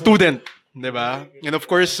student, 'di ba? And of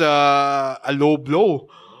course, a low blow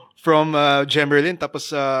from Jemerlin,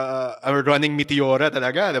 tapos a running Meteora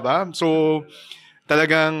talaga, 'di ba? So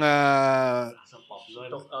talagang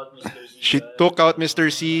she took out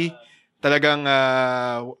Mr. C. Talagang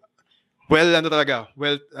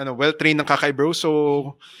well trained ng Kakay Bros.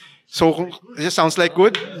 So it sounds like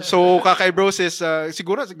good. So Kakay Bros is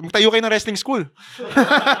siguro magtayo kayo ng wrestling school.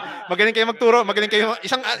 Magaling kayo magturo, magaling kayo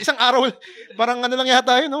isang araw, parang lang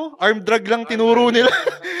yata yun, no? Arm drag lang tinuro nila.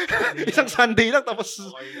 Isang Sunday lang, tapos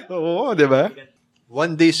 'di ba?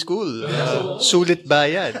 One day school. Sulit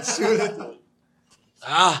bayad.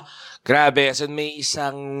 Grabe. So may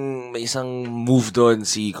isang move doon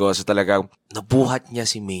si Iko. So talagang nabuhat niya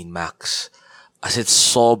si Main Max. As in,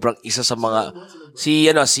 sobrang isa sa mga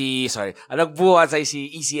nagbuhat si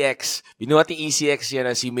ECX. Binuhat ni ECX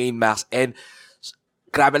si Main Max, and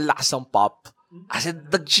grabe lakas ng pop. As in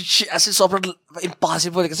sobrang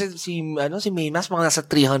impossible kasi si Main Max mga nasa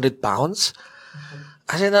 300 pounds.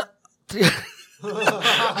 As in,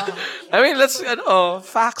 I mean,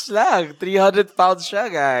 facts lang. 300 pounds siya,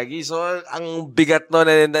 gagi. So, ang bigat nun,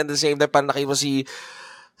 and then at the same time, parang nakita mo si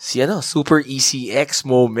Super ECX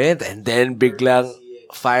moment, and then biglang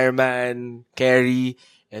Fireman, Carry,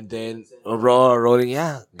 and then rolling,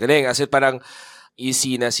 galing. As in, parang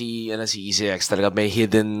easy na si ECX. Talaga may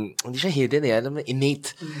hindi siya hidden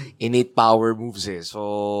innate power moves eh.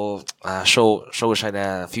 So, show siya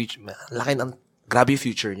na future, grabe yung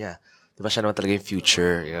future niya. Diba siya naman talaga yung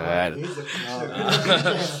future? Yan.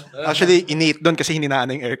 Actually, innate doon kasi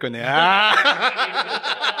hininaan yung aircon eh.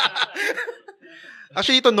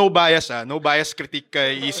 Actually, ito no bias no bias critique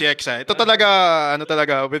kay ECX Ito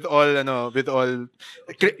talaga with all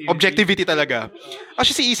objectivity talaga.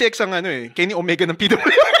 Actually si ECX ang Kenny Omega ng PW.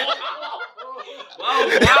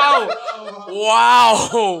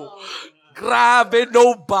 Wow! Grabe,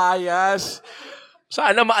 no bias.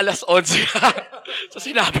 Sana maalas 11 so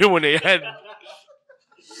sinabi mo na yan.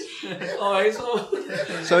 Okay,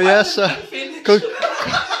 so yes,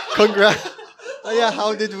 congrats.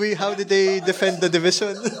 How did they defend the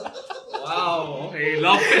division? Wow, okay.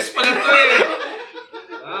 Lopez pala to eh.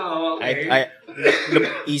 Wow, okay.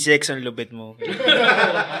 E6 ang lupit mo.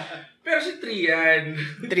 Pero si Trian.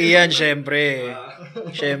 Trian, syempre.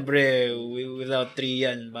 Syempre, without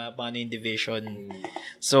Trian, paano yung division?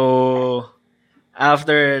 So,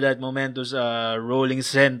 after that momentous rolling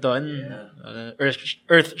senton,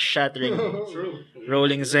 earth-shattering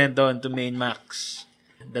rolling senton to main Max,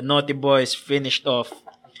 the Naughty Boys finished off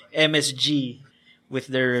MSG with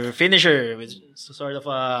their finisher, with sort of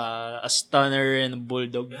a stunner and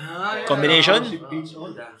bulldog combination.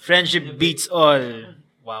 Friendship beats all.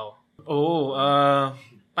 Wow. Oh,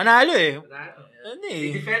 panalo eh. Ano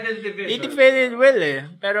eh. He defended well eh.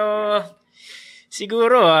 Pero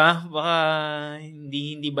siguro baka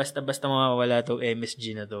hindi basta-basta mawawala to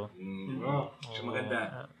MSG na to.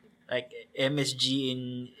 Maganda. Like MSG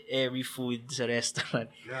in every food sa restaurant.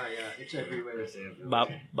 Yeah, it's everywhere.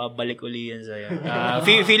 Babalik uli yan sa'yo.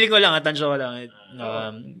 Feeling ko lang, tansya ko lang,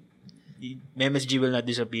 MSG will not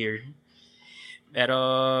disappear.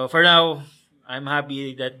 Pero for now, I'm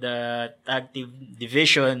happy that the tag team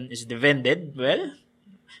division is defended well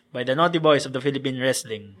by the Naughty Boys of the Philippine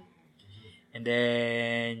Wrestling. And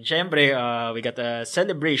then, syempre, we got a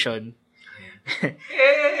celebration.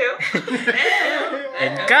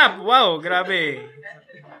 And Cap, wow, grabe.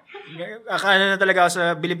 Akala na talaga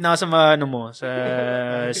ako bilib na ako sa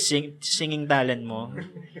sa singing talent mo.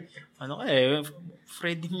 Ano ka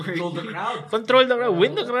Freddie Mercury. Control the crowd.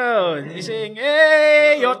 Win the crowd. He's saying,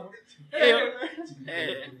 hey, yot. Hey, yot.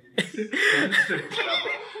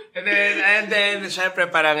 And then, syempre,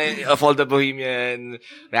 parang of all the Bohemian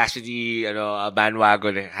Rhapsody,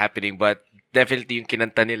 bandwagon happening, but definitely yung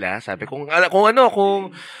kinanta nila, sabi, kung we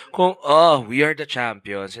are the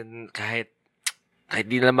champions, and kahit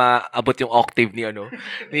di na maabot yung octave ni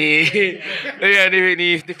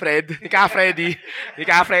Fred, ni Ka Freddy,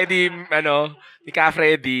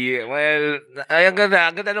 well, ang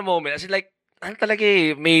ganda ng moment. As in, like, talaga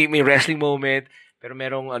may wrestling moment, pero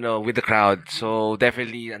merong with the crowd. So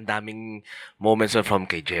definitely ang daming moments from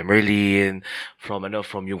kay Jemerlin, from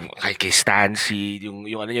yung kay Stancy, yung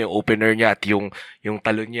opener niya at yung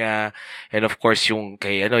talon niya, and of course yung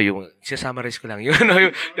kay yung summarize ko lang yung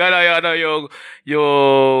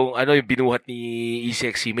binuhat ni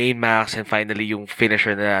ECXC Main Max, and finally yung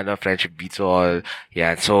finisher na Friendship Beats All.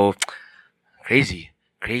 Yeah, so crazy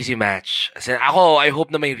match. Kasi I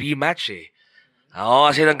hope na may rematch eh.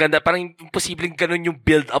 Kasi ang ganda. Parang imposibleng ganun yung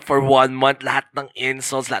build up for 1 month. Lahat ng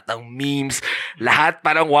insults, lahat ng memes, lahat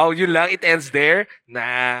parang wow, yun lang. It ends there.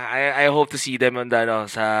 I hope to see them on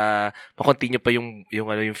makontinue pa yung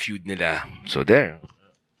feud nila. So there.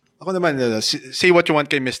 Ako naman, say what you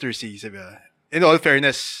want kay Mr. C. Sabiha. In all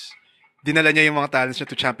fairness, dinala niya yung mga talents niya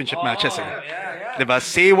to championship matches. Yeah. Diba?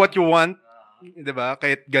 Say what you want. Diba?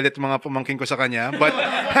 Kahit galit mga pamangkin ko sa kanya. But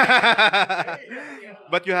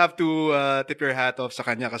but you have to tip your hat off sa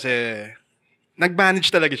kanya kasi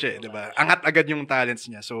nag-manage talaga siya, di ba? Angat agad yung talents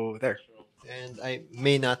niya. So, there. And I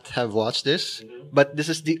may not have watched this, but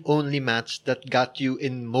this is the only match that got you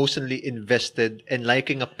emotionally invested and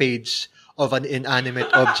liking a page of an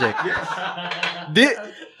inanimate object.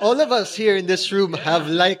 All of us here in this room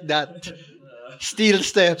have liked that Steel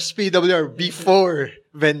Steps PWR before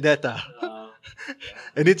Vendetta.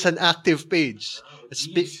 And it's an active page.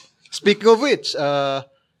 Speaking of which,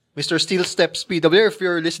 Mr. Steel Steps PWR, if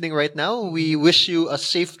you're listening right now, we wish you a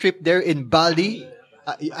safe trip there in Bali.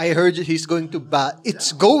 I heard he's going to Bali.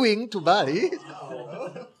 It's going to Bali.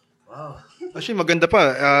 Actually, maganda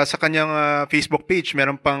pa sa kanyang Facebook page,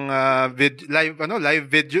 meron pang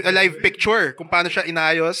live picture kung paano siya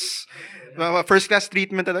inayos. First class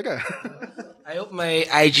treatment talaga. I hope may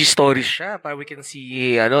IG stories siya para we can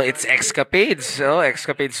see it's escapades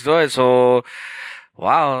doon. So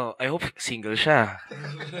wow, I hope single siya.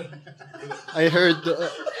 I heard,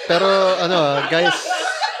 pero guys,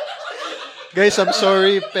 I'm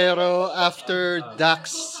sorry, pero after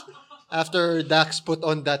Dax put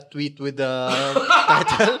on that tweet with the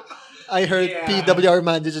title, I heard PWR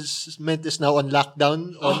management is now on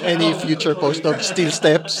lockdown on any future post of Steel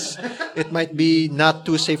Steps. It might be not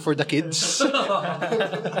too safe for the kids.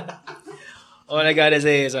 All I gotta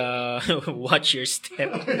say is, watch your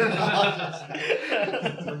step.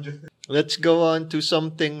 Let's go on to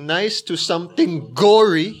something nice, to something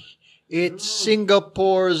gory. It's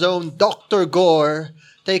Singapore's own Dr. Gore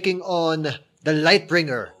taking on the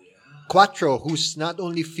Lightbringer, Quattro, who's not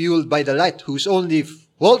only fueled by the light, who's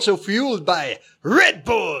also fueled by Red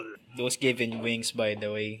Bull. Those given wings, by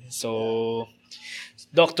the way. So,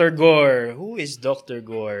 Dr. Gore. Who is Dr.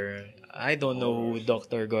 Gore? I don't know who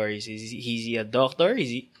Dr. Gore is. Is he a doctor?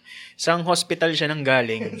 Isang hospital siya nang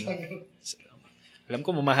galing. Alam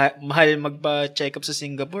ko, mahal magpa-check up sa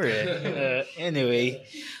Singapore eh. Anyway,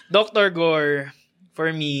 Dr. Gore,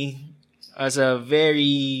 for me, has a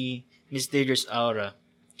very mysterious aura.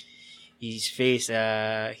 His face,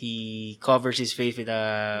 he covers his face with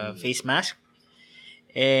a face mask.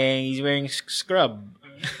 And he's wearing scrub.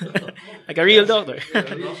 Like a real doctor.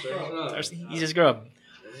 He's a scrub.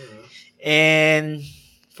 And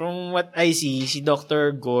from what I see, si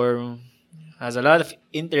Dr. Gore has a lot of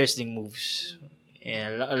interesting moves.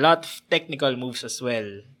 And a lot of technical moves as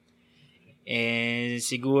well. And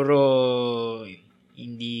siguro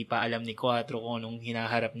hindi pa alam ni Quattro kung anong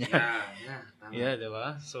hinaharap niya. Yeah,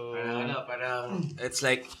 diba? So, parang it's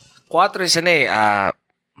like, Quattro is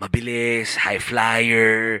mabilis, high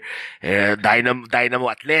flyer, dynamo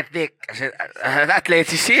athletic,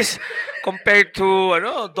 athleticism compared to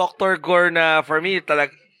Dr. Gore na for me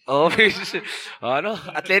athleticism.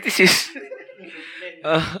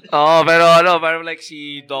 Pero parang like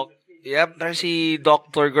si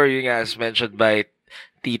Dr. Gore yung as mentioned by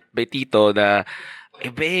Tito na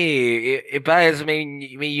iba may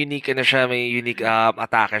unique siya, may unique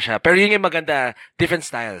atake siya. Pero yun yung maganda, different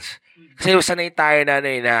styles. Kasi sanay tayo na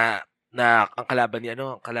ang kalaban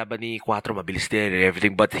ni Quattro mabilis din and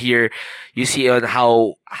everything. But here, you see on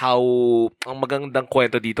how ang magandang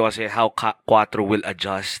kwento dito kasi how Quattro will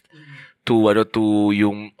adjust to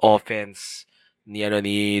yung offense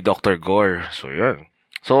ni Dr. Gore. So yun.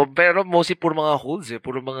 So pero mostly puro mga holds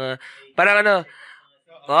puro mga parang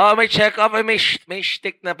may check-up, may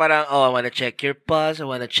shtick na parang, I wanna check your pulse, I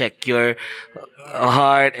wanna check your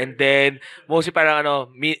heart, and then, mostly parang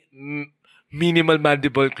minimal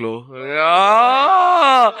mandible claw.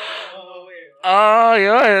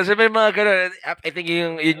 Yun. So may mga ganun. I think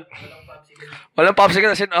yung walang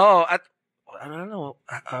popsicle kasi, at,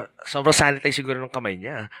 sobrang sanitize siguro ng kamay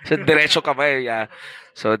niya. So, diretso kamay, yeah.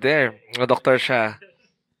 So, there. Doktor siya.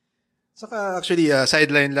 Saka actually,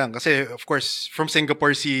 sideline lang. Kasi, of course, from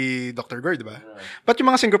Singapore si Dr. Gore, di ba? But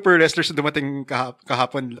yung mga Singapore wrestlers na dumating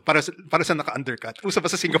kahapon, para sa naka-undercut. Usa ba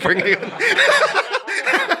sa Singapore ngayon?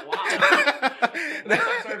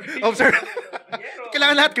 Observe.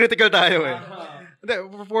 Kailangan lahat critical tayo eh.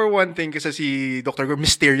 For one thing, kasi si Dr. Gore,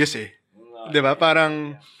 mysterious eh. Di ba?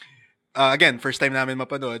 Parang, again, first time namin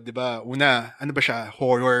mapanood, di ba? Una, ano ba siya?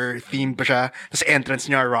 Horror theme ba siya? Tapos entrance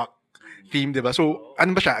niya, rock theme, di ba? So,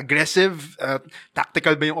 ano ba siya? Aggressive?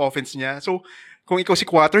 Tactical ba yung offense niya? So, kung ikaw si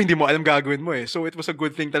Quattro, hindi mo alam gagawin mo eh. So, it was a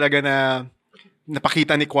good thing talaga na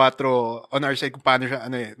napakita ni Quattro on our side kung paano siya,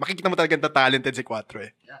 makikita mo talaga na talented si Quattro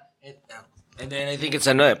eh. And then I think it's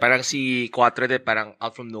parang si Quattro din, parang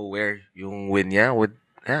out from nowhere yung win niya with,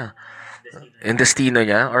 yung destino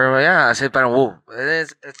niya. Or kasi parang, whoa,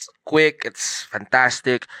 it's quick, it's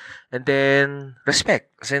fantastic. And then,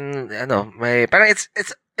 respect. As in, parang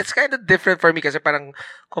it's kind of different for me kasi parang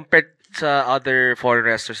compared sa other foreign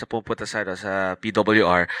wrestlers na pupunta sa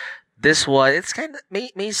PWR, this one, it's kind of, may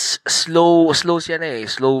slow siya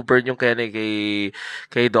slow burn yung kay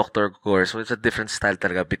Dr. Gore. So, it's a different style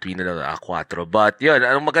talaga between Quattro. But, yun,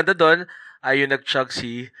 anong maganda doon, ay yung nag-chug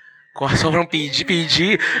si sobrang PG.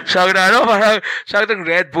 Siya ng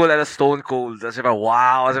Red Bull at Stone Cold. Kasi parang,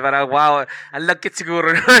 wow. Ang lagkit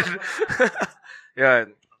siguro nun.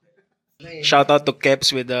 Yun. Shout out to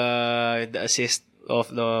Keps with the assist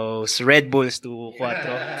of those Red Bulls to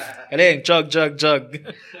Quattro. Galing, chug.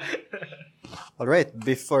 All right,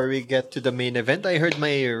 before we get to the main event, I heard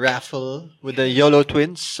my raffle with the YOLO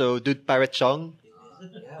twins. So, Dude Parrot Chong.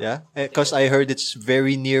 Yeah, because I heard it's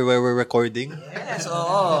very near where we're recording. Yes,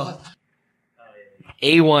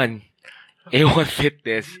 A1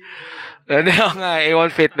 Fitness.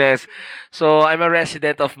 A1 Fitness. So I'm a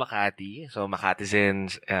resident of Makati. So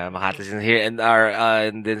Makatizens here,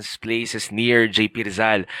 and this place is near JP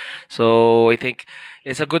Rizal. So I think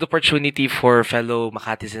it's a good opportunity for fellow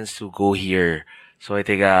Makatizens to go here. So I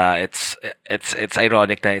think it's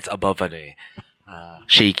ironic that it's above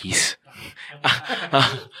Shakey's.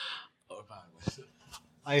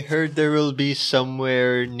 I heard there will be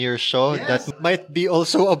somewhere near Shaw that might be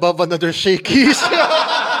also above another Shakey's.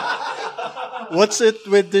 What's it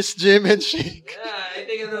with this gym and shake? I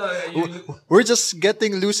think We're just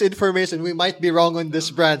getting loose information. We might be wrong on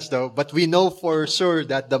this branch though, but we know for sure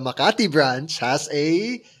that the Makati branch has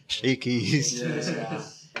a Shakey's.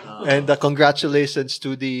 Yes. And congratulations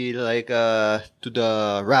to the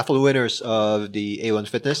raffle winners of the A1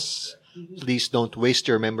 Fitness. Please don't waste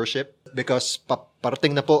your membership because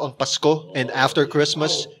parating na po ang Pasko, and after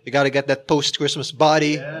Christmas, you gotta get that post-Christmas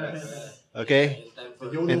body. Okay?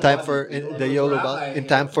 In time for the YOLO body. In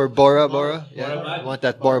time for Bora. Yeah, I want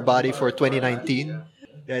that Bora body for 2019.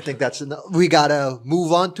 Yeah, I think that's enough. We gotta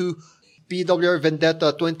move on to PWR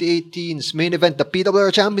Vendetta 2018's main event, the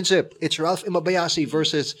PWR Championship. It's Ralph Imabayashi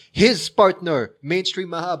versus his partner, Mainstream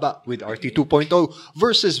Mahaba, with RT 2.0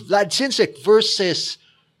 versus Vlad Sinsik versus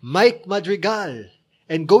Mike Madrigal.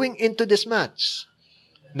 And going into this match,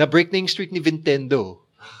 na-break na yung streak ni Nintendo.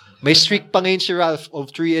 May streak pa ngayon si Ralph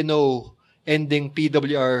of 3-0 ending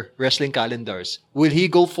PWR wrestling calendars. Will he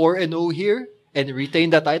go 4-0 here and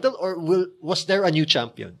retain the title, or was there a new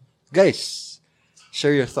champion? Guys,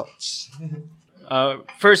 share your thoughts.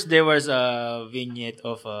 First, there was a vignette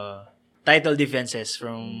of title defenses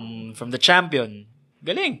from the champion.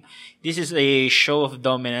 Galing. This is a show of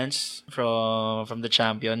dominance from the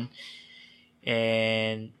champion,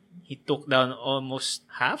 and he took down almost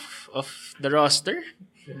half of the roster.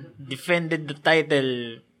 Defended the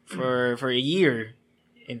title for a year.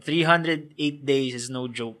 In 308 days is no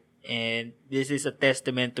joke, and this is a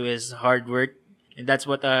testament to his hard work, and that's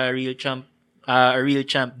what a real champ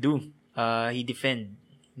do. He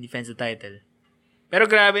defends the title. Pero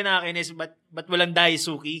grabe na akin is ba't walang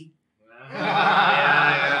Daisuke?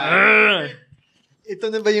 Ito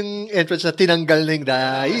na ba yung entrance na tinanggal ng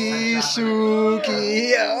Daisuke?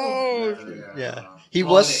 Oh. Yeah. He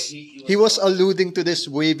was alluding to this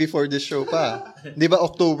way before the show pa. 'Di ba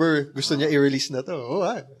October gusto niya i-release na to?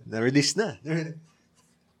 Na-release na.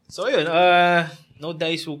 So yun, no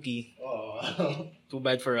Daisuke. Too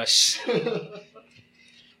bad for us.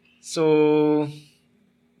 So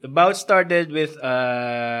the bout started with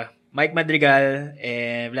Mike Madrigal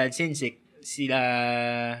and Vlad Sinsik. Sila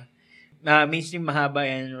Mainstream Mahaba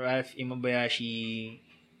and Ralph Imabayashi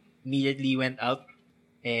immediately went out,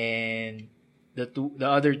 and the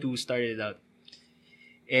other two started out.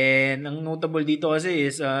 And ang notable dito kasi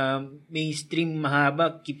is Mainstream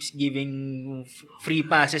Mahaba keeps giving free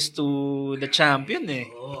passes to the champion eh.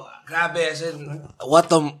 Oh, grabe.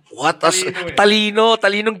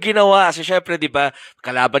 Talinong ginawa. Kasi syempre, di ba,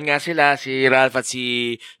 kalaban nga sila, si Ralph at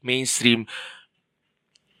si Mainstream.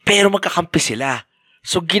 Pero magkakampi sila.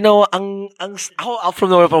 So, ginawa ako out from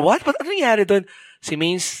nowhere, what? Ano nangyari doon? Si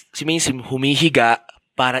Mainstream humihiga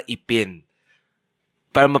para ipin.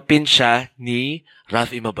 Para mapin siya ni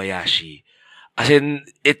Ralph Imabayashi. As in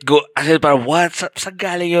parang what? Sa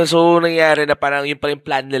galing yun? So, nangyari na parang yung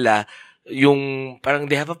plan nila, yung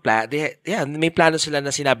parang they have a plan. May plano sila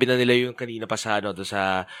na sinabi na nila yung kanina pa sa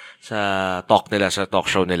talk nila, sa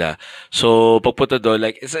talk show nila. So, pagpunta doon,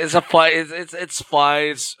 like, it's fun,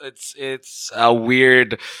 it's a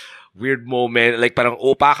weird moment. Like, parang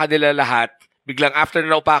upakan nila lahat. Biglang after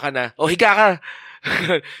na upakan na, higa ka.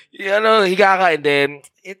 Higa ka, and then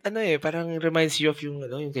parang reminds you of yung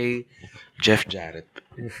kay Jeff Jarrett.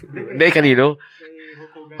 Hindi, kanino?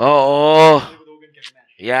 Oo.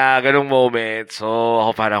 Yeah, ganung moment. So,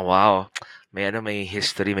 ako parang, wow. May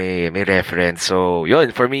history, may reference. So,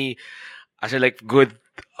 yun, for me, as in like, good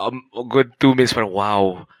 2 minutes, parang,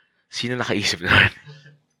 wow. Sino nakaisip na?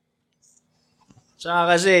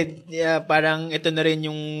 Tsaka kasi, parang ito na rin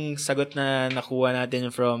yung sagot na nakuha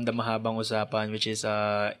natin from the mahabang usapan, which is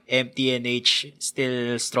MTNH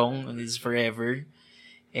still strong and is forever.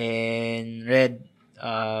 And Red,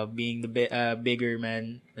 being the bigger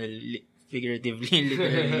man, figuratively,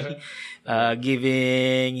 literally,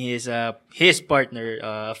 giving his partner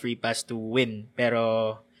a free pass to win.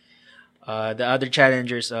 Pero the other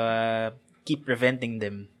challengers keep preventing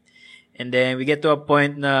them. And then we get to a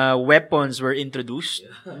point na weapons were introduced.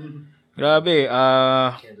 Grabe.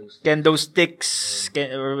 Kendo sticks.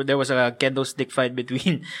 There was a kendo stick fight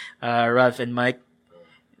between Ralph and Mike.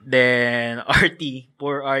 Then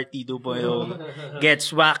poor RT 2.0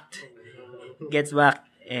 gets whacked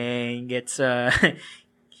and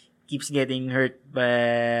keeps getting hurt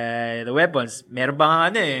by the weapons. Meron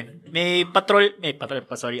bang may parol.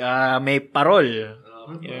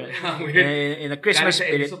 In a Christmas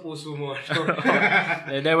spirit.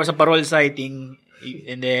 There was a parole sighting,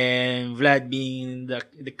 and then Vlad, being the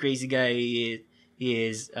crazy guy he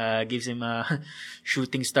is, gives him a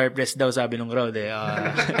shooting star press daw, sabi nung crowd eh.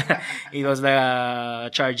 It was like a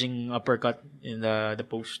charging uppercut in the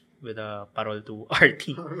post with a parole to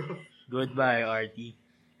RT. Goodbye, RT.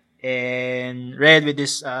 And Red with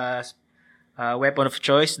this weapon of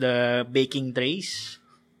choice, the baking trays.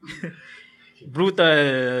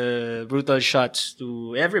 Brutal shots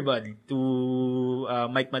to everybody, to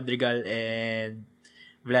Mike Madrigal and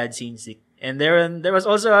Vlad Sinsik. And there was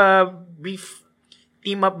also a brief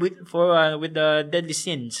team up with the Deadly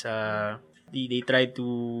Sins. They tried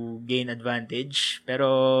to gain advantage,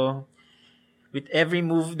 pero with every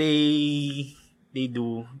move they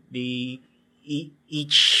do,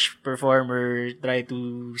 each performer try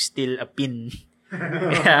to steal a pin.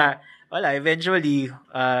 Kaya eventually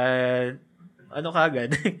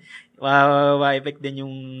kagad ma-effect din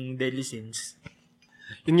yung Deadly Sins.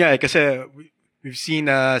 Yun nga kasi we've seen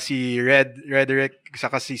si Rederick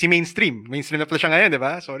saka si Mainstream na pala siya ngayon, di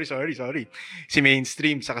ba? Sorry. Si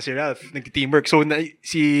Mainstream saka si Ralph nagti-teamwork. So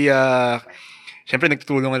syempre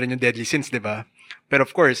nagtutulungan rin yung Deadly Sins, di ba? Pero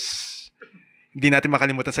of course, hindi natin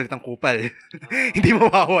makalimutan salitang kupal. Hindi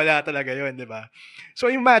mawawala talaga yun, di ba?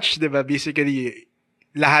 So yung match, di ba, basically,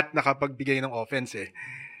 lahat nakapagbigay ng offense eh.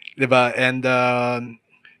 Di ba? And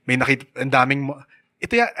may ang daming,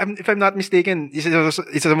 ito if I'm not mistaken, isa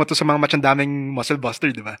mo to sa mga match, ang daming muscle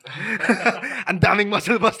buster, di ba? Ang daming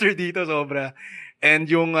muscle buster dito, sobra. And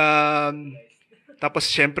yung, tapos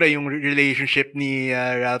syempre, yung relationship ni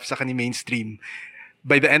Ralph sa ni Mainstream,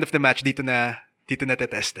 by the end of the match, dito na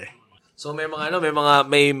teteste. So may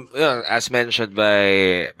as mentioned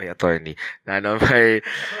by attorney na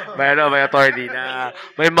may attorney na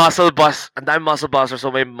may muscle buster,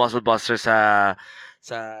 so may muscle buster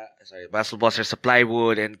muscle buster sa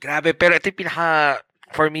plywood, and grabe, pero ito yung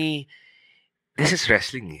for me, this is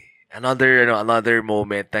wrestling eh. Another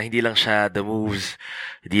moment na hindi lang siya the moves,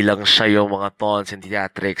 hindi lang siya yung mga taunts and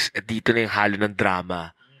theatrics, dito na yung halo ng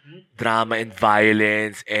drama and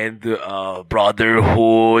violence and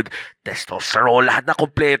brotherhood, testosterone, lahat na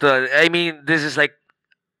kompleto. I mean, this is ito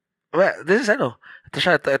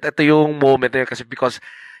yung moment na yun, kasi because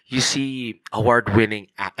you see award-winning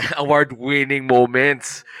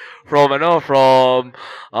moments from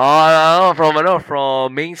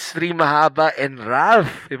Mainstream Mahaba and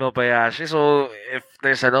Ralph Imabayashi. So if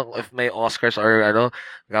may Oscars or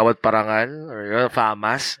Gawad Parangal or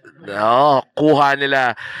FAMAS, kuha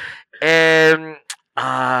nila. And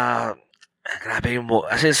grabe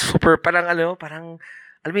as in super parang alam mo,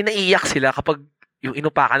 naiiyak sila kapag yung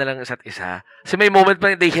inupakan na lang isa't isa. Kasi may moment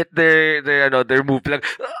pa they hit their move lang.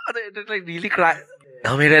 They're like really cry.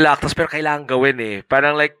 May reluctance pero kailangan gawin eh.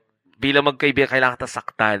 Parang like bilang magkaibigan kailangan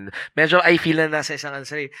saktan. Medyo I feel na nasa isang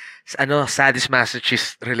sadist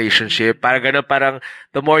masochist relationship. Parang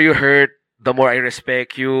the more you hurt, the more I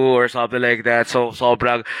respect you or something like that. So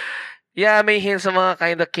sobrang may hints sa mga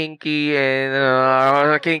kind of kinky and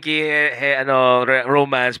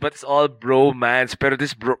romance, but it's all bromance. Pero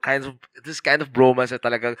this kind of bromance ay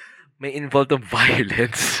talagang may involved ng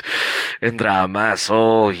violence and drama.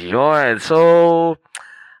 So, yun. So,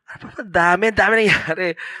 dami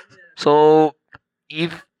nangyari. So,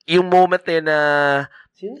 if yung moment na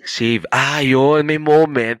save, yun, may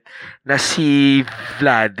moment na si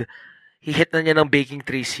Vlad, hihit na niya ng baking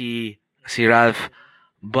tray si Ralph,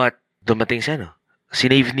 but dumating siya,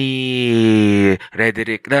 sinave ni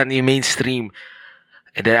Rederick, ni Mainstream.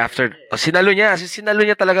 And then after, sinalo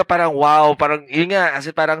niya talaga, parang wow, parang, yun nga, as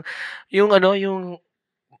in parang, yung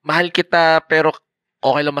mahal kita, pero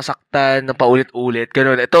okay lang masaktan ng paulit-ulit,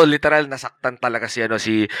 ganun. Ito, literal, nasaktan talaga si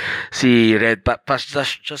Red,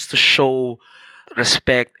 just to show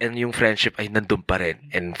respect and yung friendship ay nandun pa rin.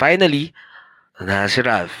 And finally, si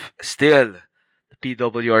Ralph, still,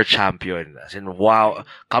 PWR champion. As in, wow.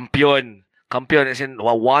 Kampiyon. As in,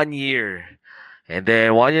 1 year. And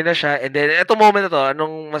then, 1 year na siya. And then, eto moment na to,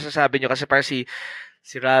 anong masasabi nyo? Kasi parang si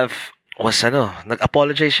Ralph was,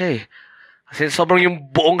 nag-apologize siya eh. Kasi sobrang yung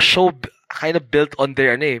buong show kind of built on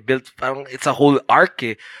their, parang it's a whole arc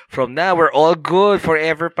eh. From now, we're all good.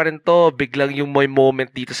 Forever pa rin to. Biglang yung may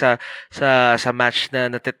moment dito sa match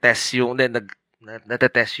na natetest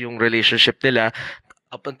yung relationship nila.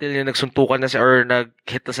 Up until yung nagsuntukan na or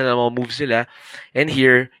nag-hit na sila ng mga moves nila. And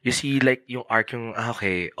here, you see like yung arc yung,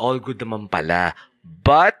 okay, all good naman pala.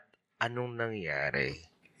 But, anong nangyari?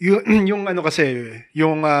 Yung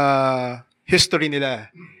history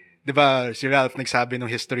nila. Diba, si Ralph nagsabi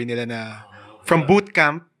ng history nila na from boot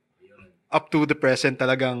camp up to the present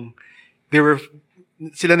talagang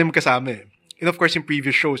sila na magkasama eh. And of course, in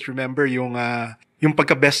previous shows, remember yung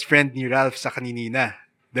pagka-best friend ni Ralph sa kaninina.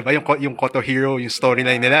 Diba? Yung Koto Hero, yung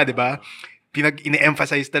storyline nila, diba?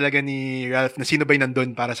 Ine-emphasize talaga ni Ralph na sino ba'y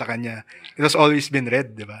nandun para sa kanya. It has always been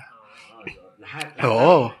Red, diba? Lahat.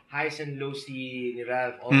 Oo. Highs and lows ni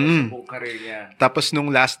Ralph, almost sa buong career niya. Tapos nung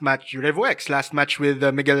last match, Revo X, last match with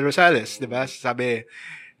Miguel Rosales, diba? Sabi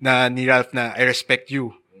na ni Ralph na, I respect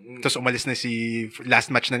you. Tapos umalis na last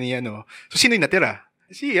match na niya, So sino yung natira?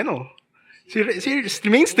 Si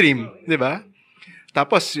Mainstream, diba?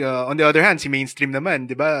 Tapos, on the other hand, si Mainstream naman,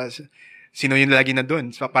 di ba? Sino yung lagi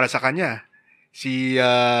nandun para sa kanya? Si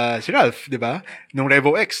Ralph, di ba? Nung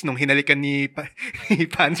Revo X, nung hinalikan ni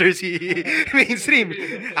Panzer si Mainstream.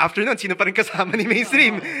 After nun, sino pa rin kasama ni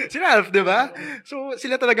Mainstream? Si Ralph, di ba? So,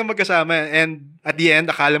 sila talagang magkasama. And at the end,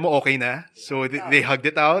 akala mo okay na. So, they hugged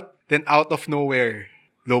it out. Then, out of nowhere,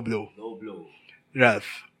 low blow.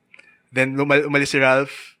 Ralph. Then, umalis si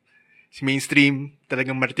Ralph. Si Mainstream,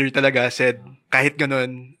 talagang martyr talaga, said, kahit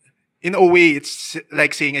ganun, in a way, it's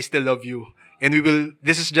like saying, I still love you. And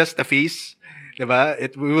this is just a phase, diba?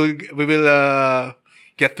 We will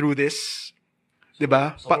get through this. 'Di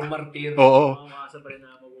ba? martir. Oo.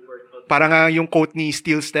 Para nga yung quote ni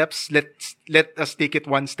Steel Steps, let us take it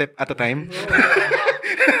one step at a time.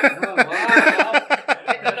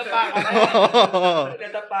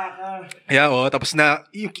 Yeah, tapos na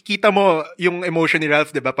yung kikita mo yung emotion ni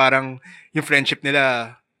Ralph, 'di ba? Parang yung friendship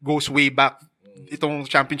nila goes way back itong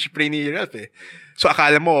championship reign ni Ralph eh. So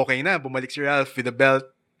akala mo okay na, bumalik si Ralph with the belt,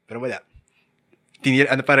 pero wala.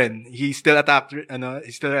 Pa rin. He still attacked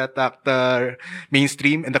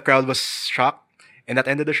mainstream and the crowd was shocked and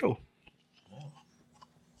that ended the show.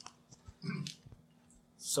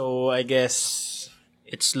 So I guess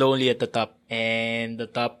it's lonely at the top, and the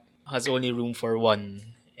top has only room for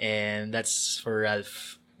one, and that's for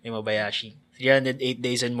Ralph Imabayashi. 308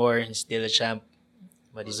 days and more, and still a champ,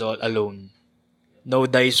 but he's all alone. No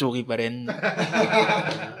Daisuke pa rin.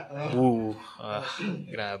 Woo.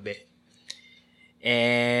 Grabe.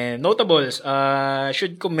 And notables,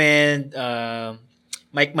 should commend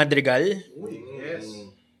Mike Madrigal.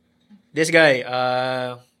 This guy,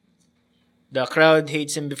 the crowd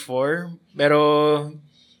hates him before, pero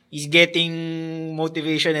he's getting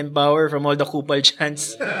motivation and power from all the kupal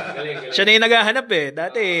chants. Siya na yung naghahanap eh.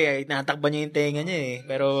 Dati, natakban niya yung tenga niya eh.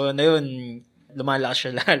 Pero na yun, lumalakas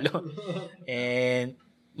siya lalo. And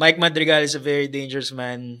Mike Madrigal is a very dangerous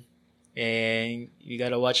man. And you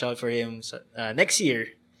gotta watch out for him next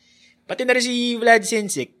year. Pati na rin si Vlad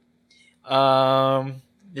Sinsik.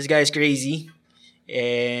 This guy is crazy.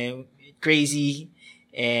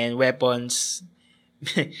 And weapons.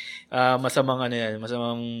 Masamang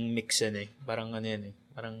mix yan eh. Parang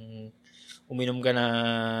parang uminom ka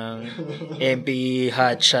ng MP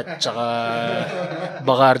Hotshot tsaka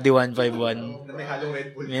Bacardi 151. May halong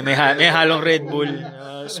Red Bull. May halong Red Bull.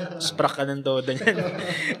 Sprak ka ng todo niyan.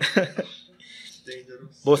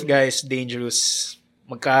 Both guys dangerous.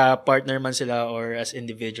 Magka-partner man sila or as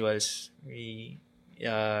individuals. We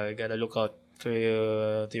gotta look out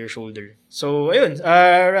to your shoulder. So, ayun.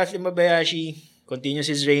 Ralph Imabayashi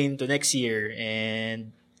continues his reign to next year.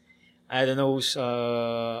 And I don't know who's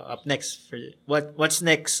up next. What's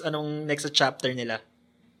next? Anong next sa chapter nila?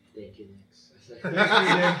 Thank you, next.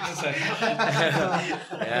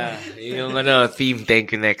 Yeah, yung theme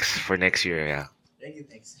thank you next for next year, yeah. Thank you,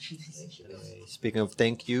 next. Speaking of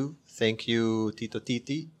thank you Tito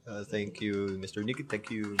Titi, thank you Mr. Nicky, thank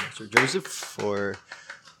you Mr. Joseph for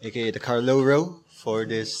aka the Carlo Row for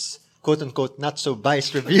this quote-unquote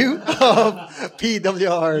not-so-biased review of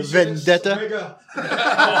PWR Vendetta.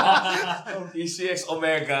 ECX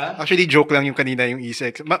Omega. Actually, joke lang yung kanina yung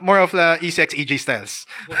E6. More of the E6 AJ Styles.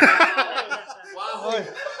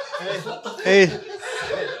 Hey,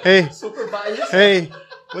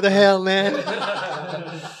 what the hell, man?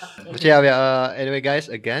 But yeah, anyway, guys,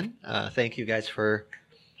 again, thank you guys for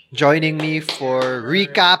joining me for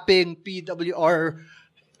recapping PWR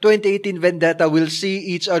 2018 Vendetta. We'll see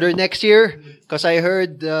each other next year because I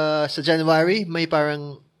heard sa January may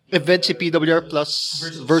parang event si PWR Plus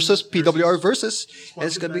versus PWR versus, and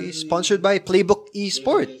it's gonna be sponsored by Playbook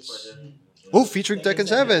Esports. Oh, featuring Tekken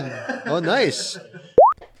 7. Oh, nice.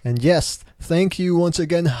 And yes, thank you once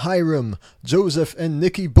again, Hiram, Joseph, and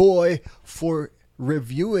Nicky Boy for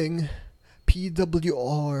reviewing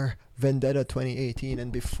PWR Vendetta 2018.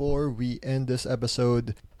 And before we end this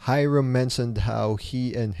episode, Hiram mentioned how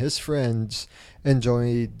he and his friends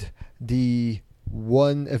enjoyed the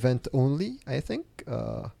one event only, I think,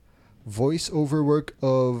 voiceover work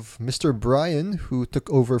of Mr. Brian, who took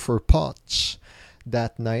over for Potch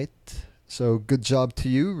that night. So good job to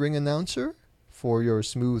you, ring announcer, for your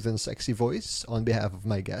smooth and sexy voice on behalf of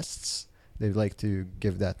my guests. They'd like to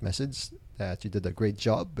give that message that you did a great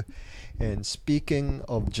job. And speaking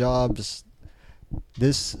of jobs,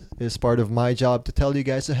 this is part of my job to tell you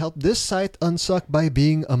guys to help this site unsuck by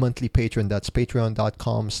being a monthly patron. That's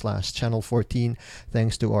patreon.com/channel14.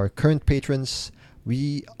 Thanks to our current patrons,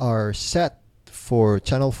 we are set for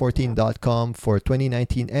channel14.com for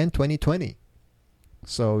 2019 and 2020.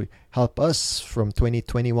 So help us from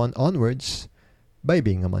 2021 onwards by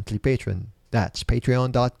being a monthly patron. That's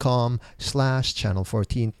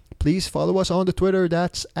patreon.com/channel14. Please follow us on the Twitter.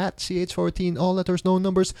 That's at ch14, all letters, no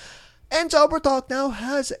numbers. And Jobber Talk now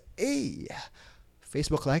has a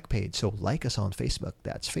Facebook like page, so like us on Facebook.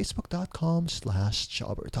 That's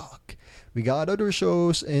facebook.com/Jobber Talk. We got other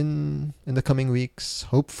shows in the coming weeks,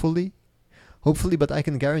 hopefully, but I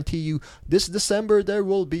can guarantee you this December there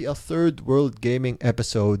will be a Third World Gaming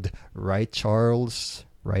episode. Right, Charles?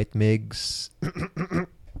 Right, Migs?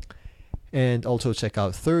 And also check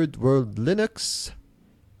out Third World Linux,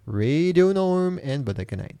 Radio Norm, and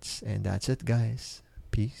Bodega Nights. And that's it, guys.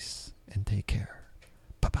 Peace and take care.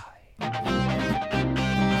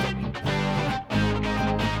 Bye-bye.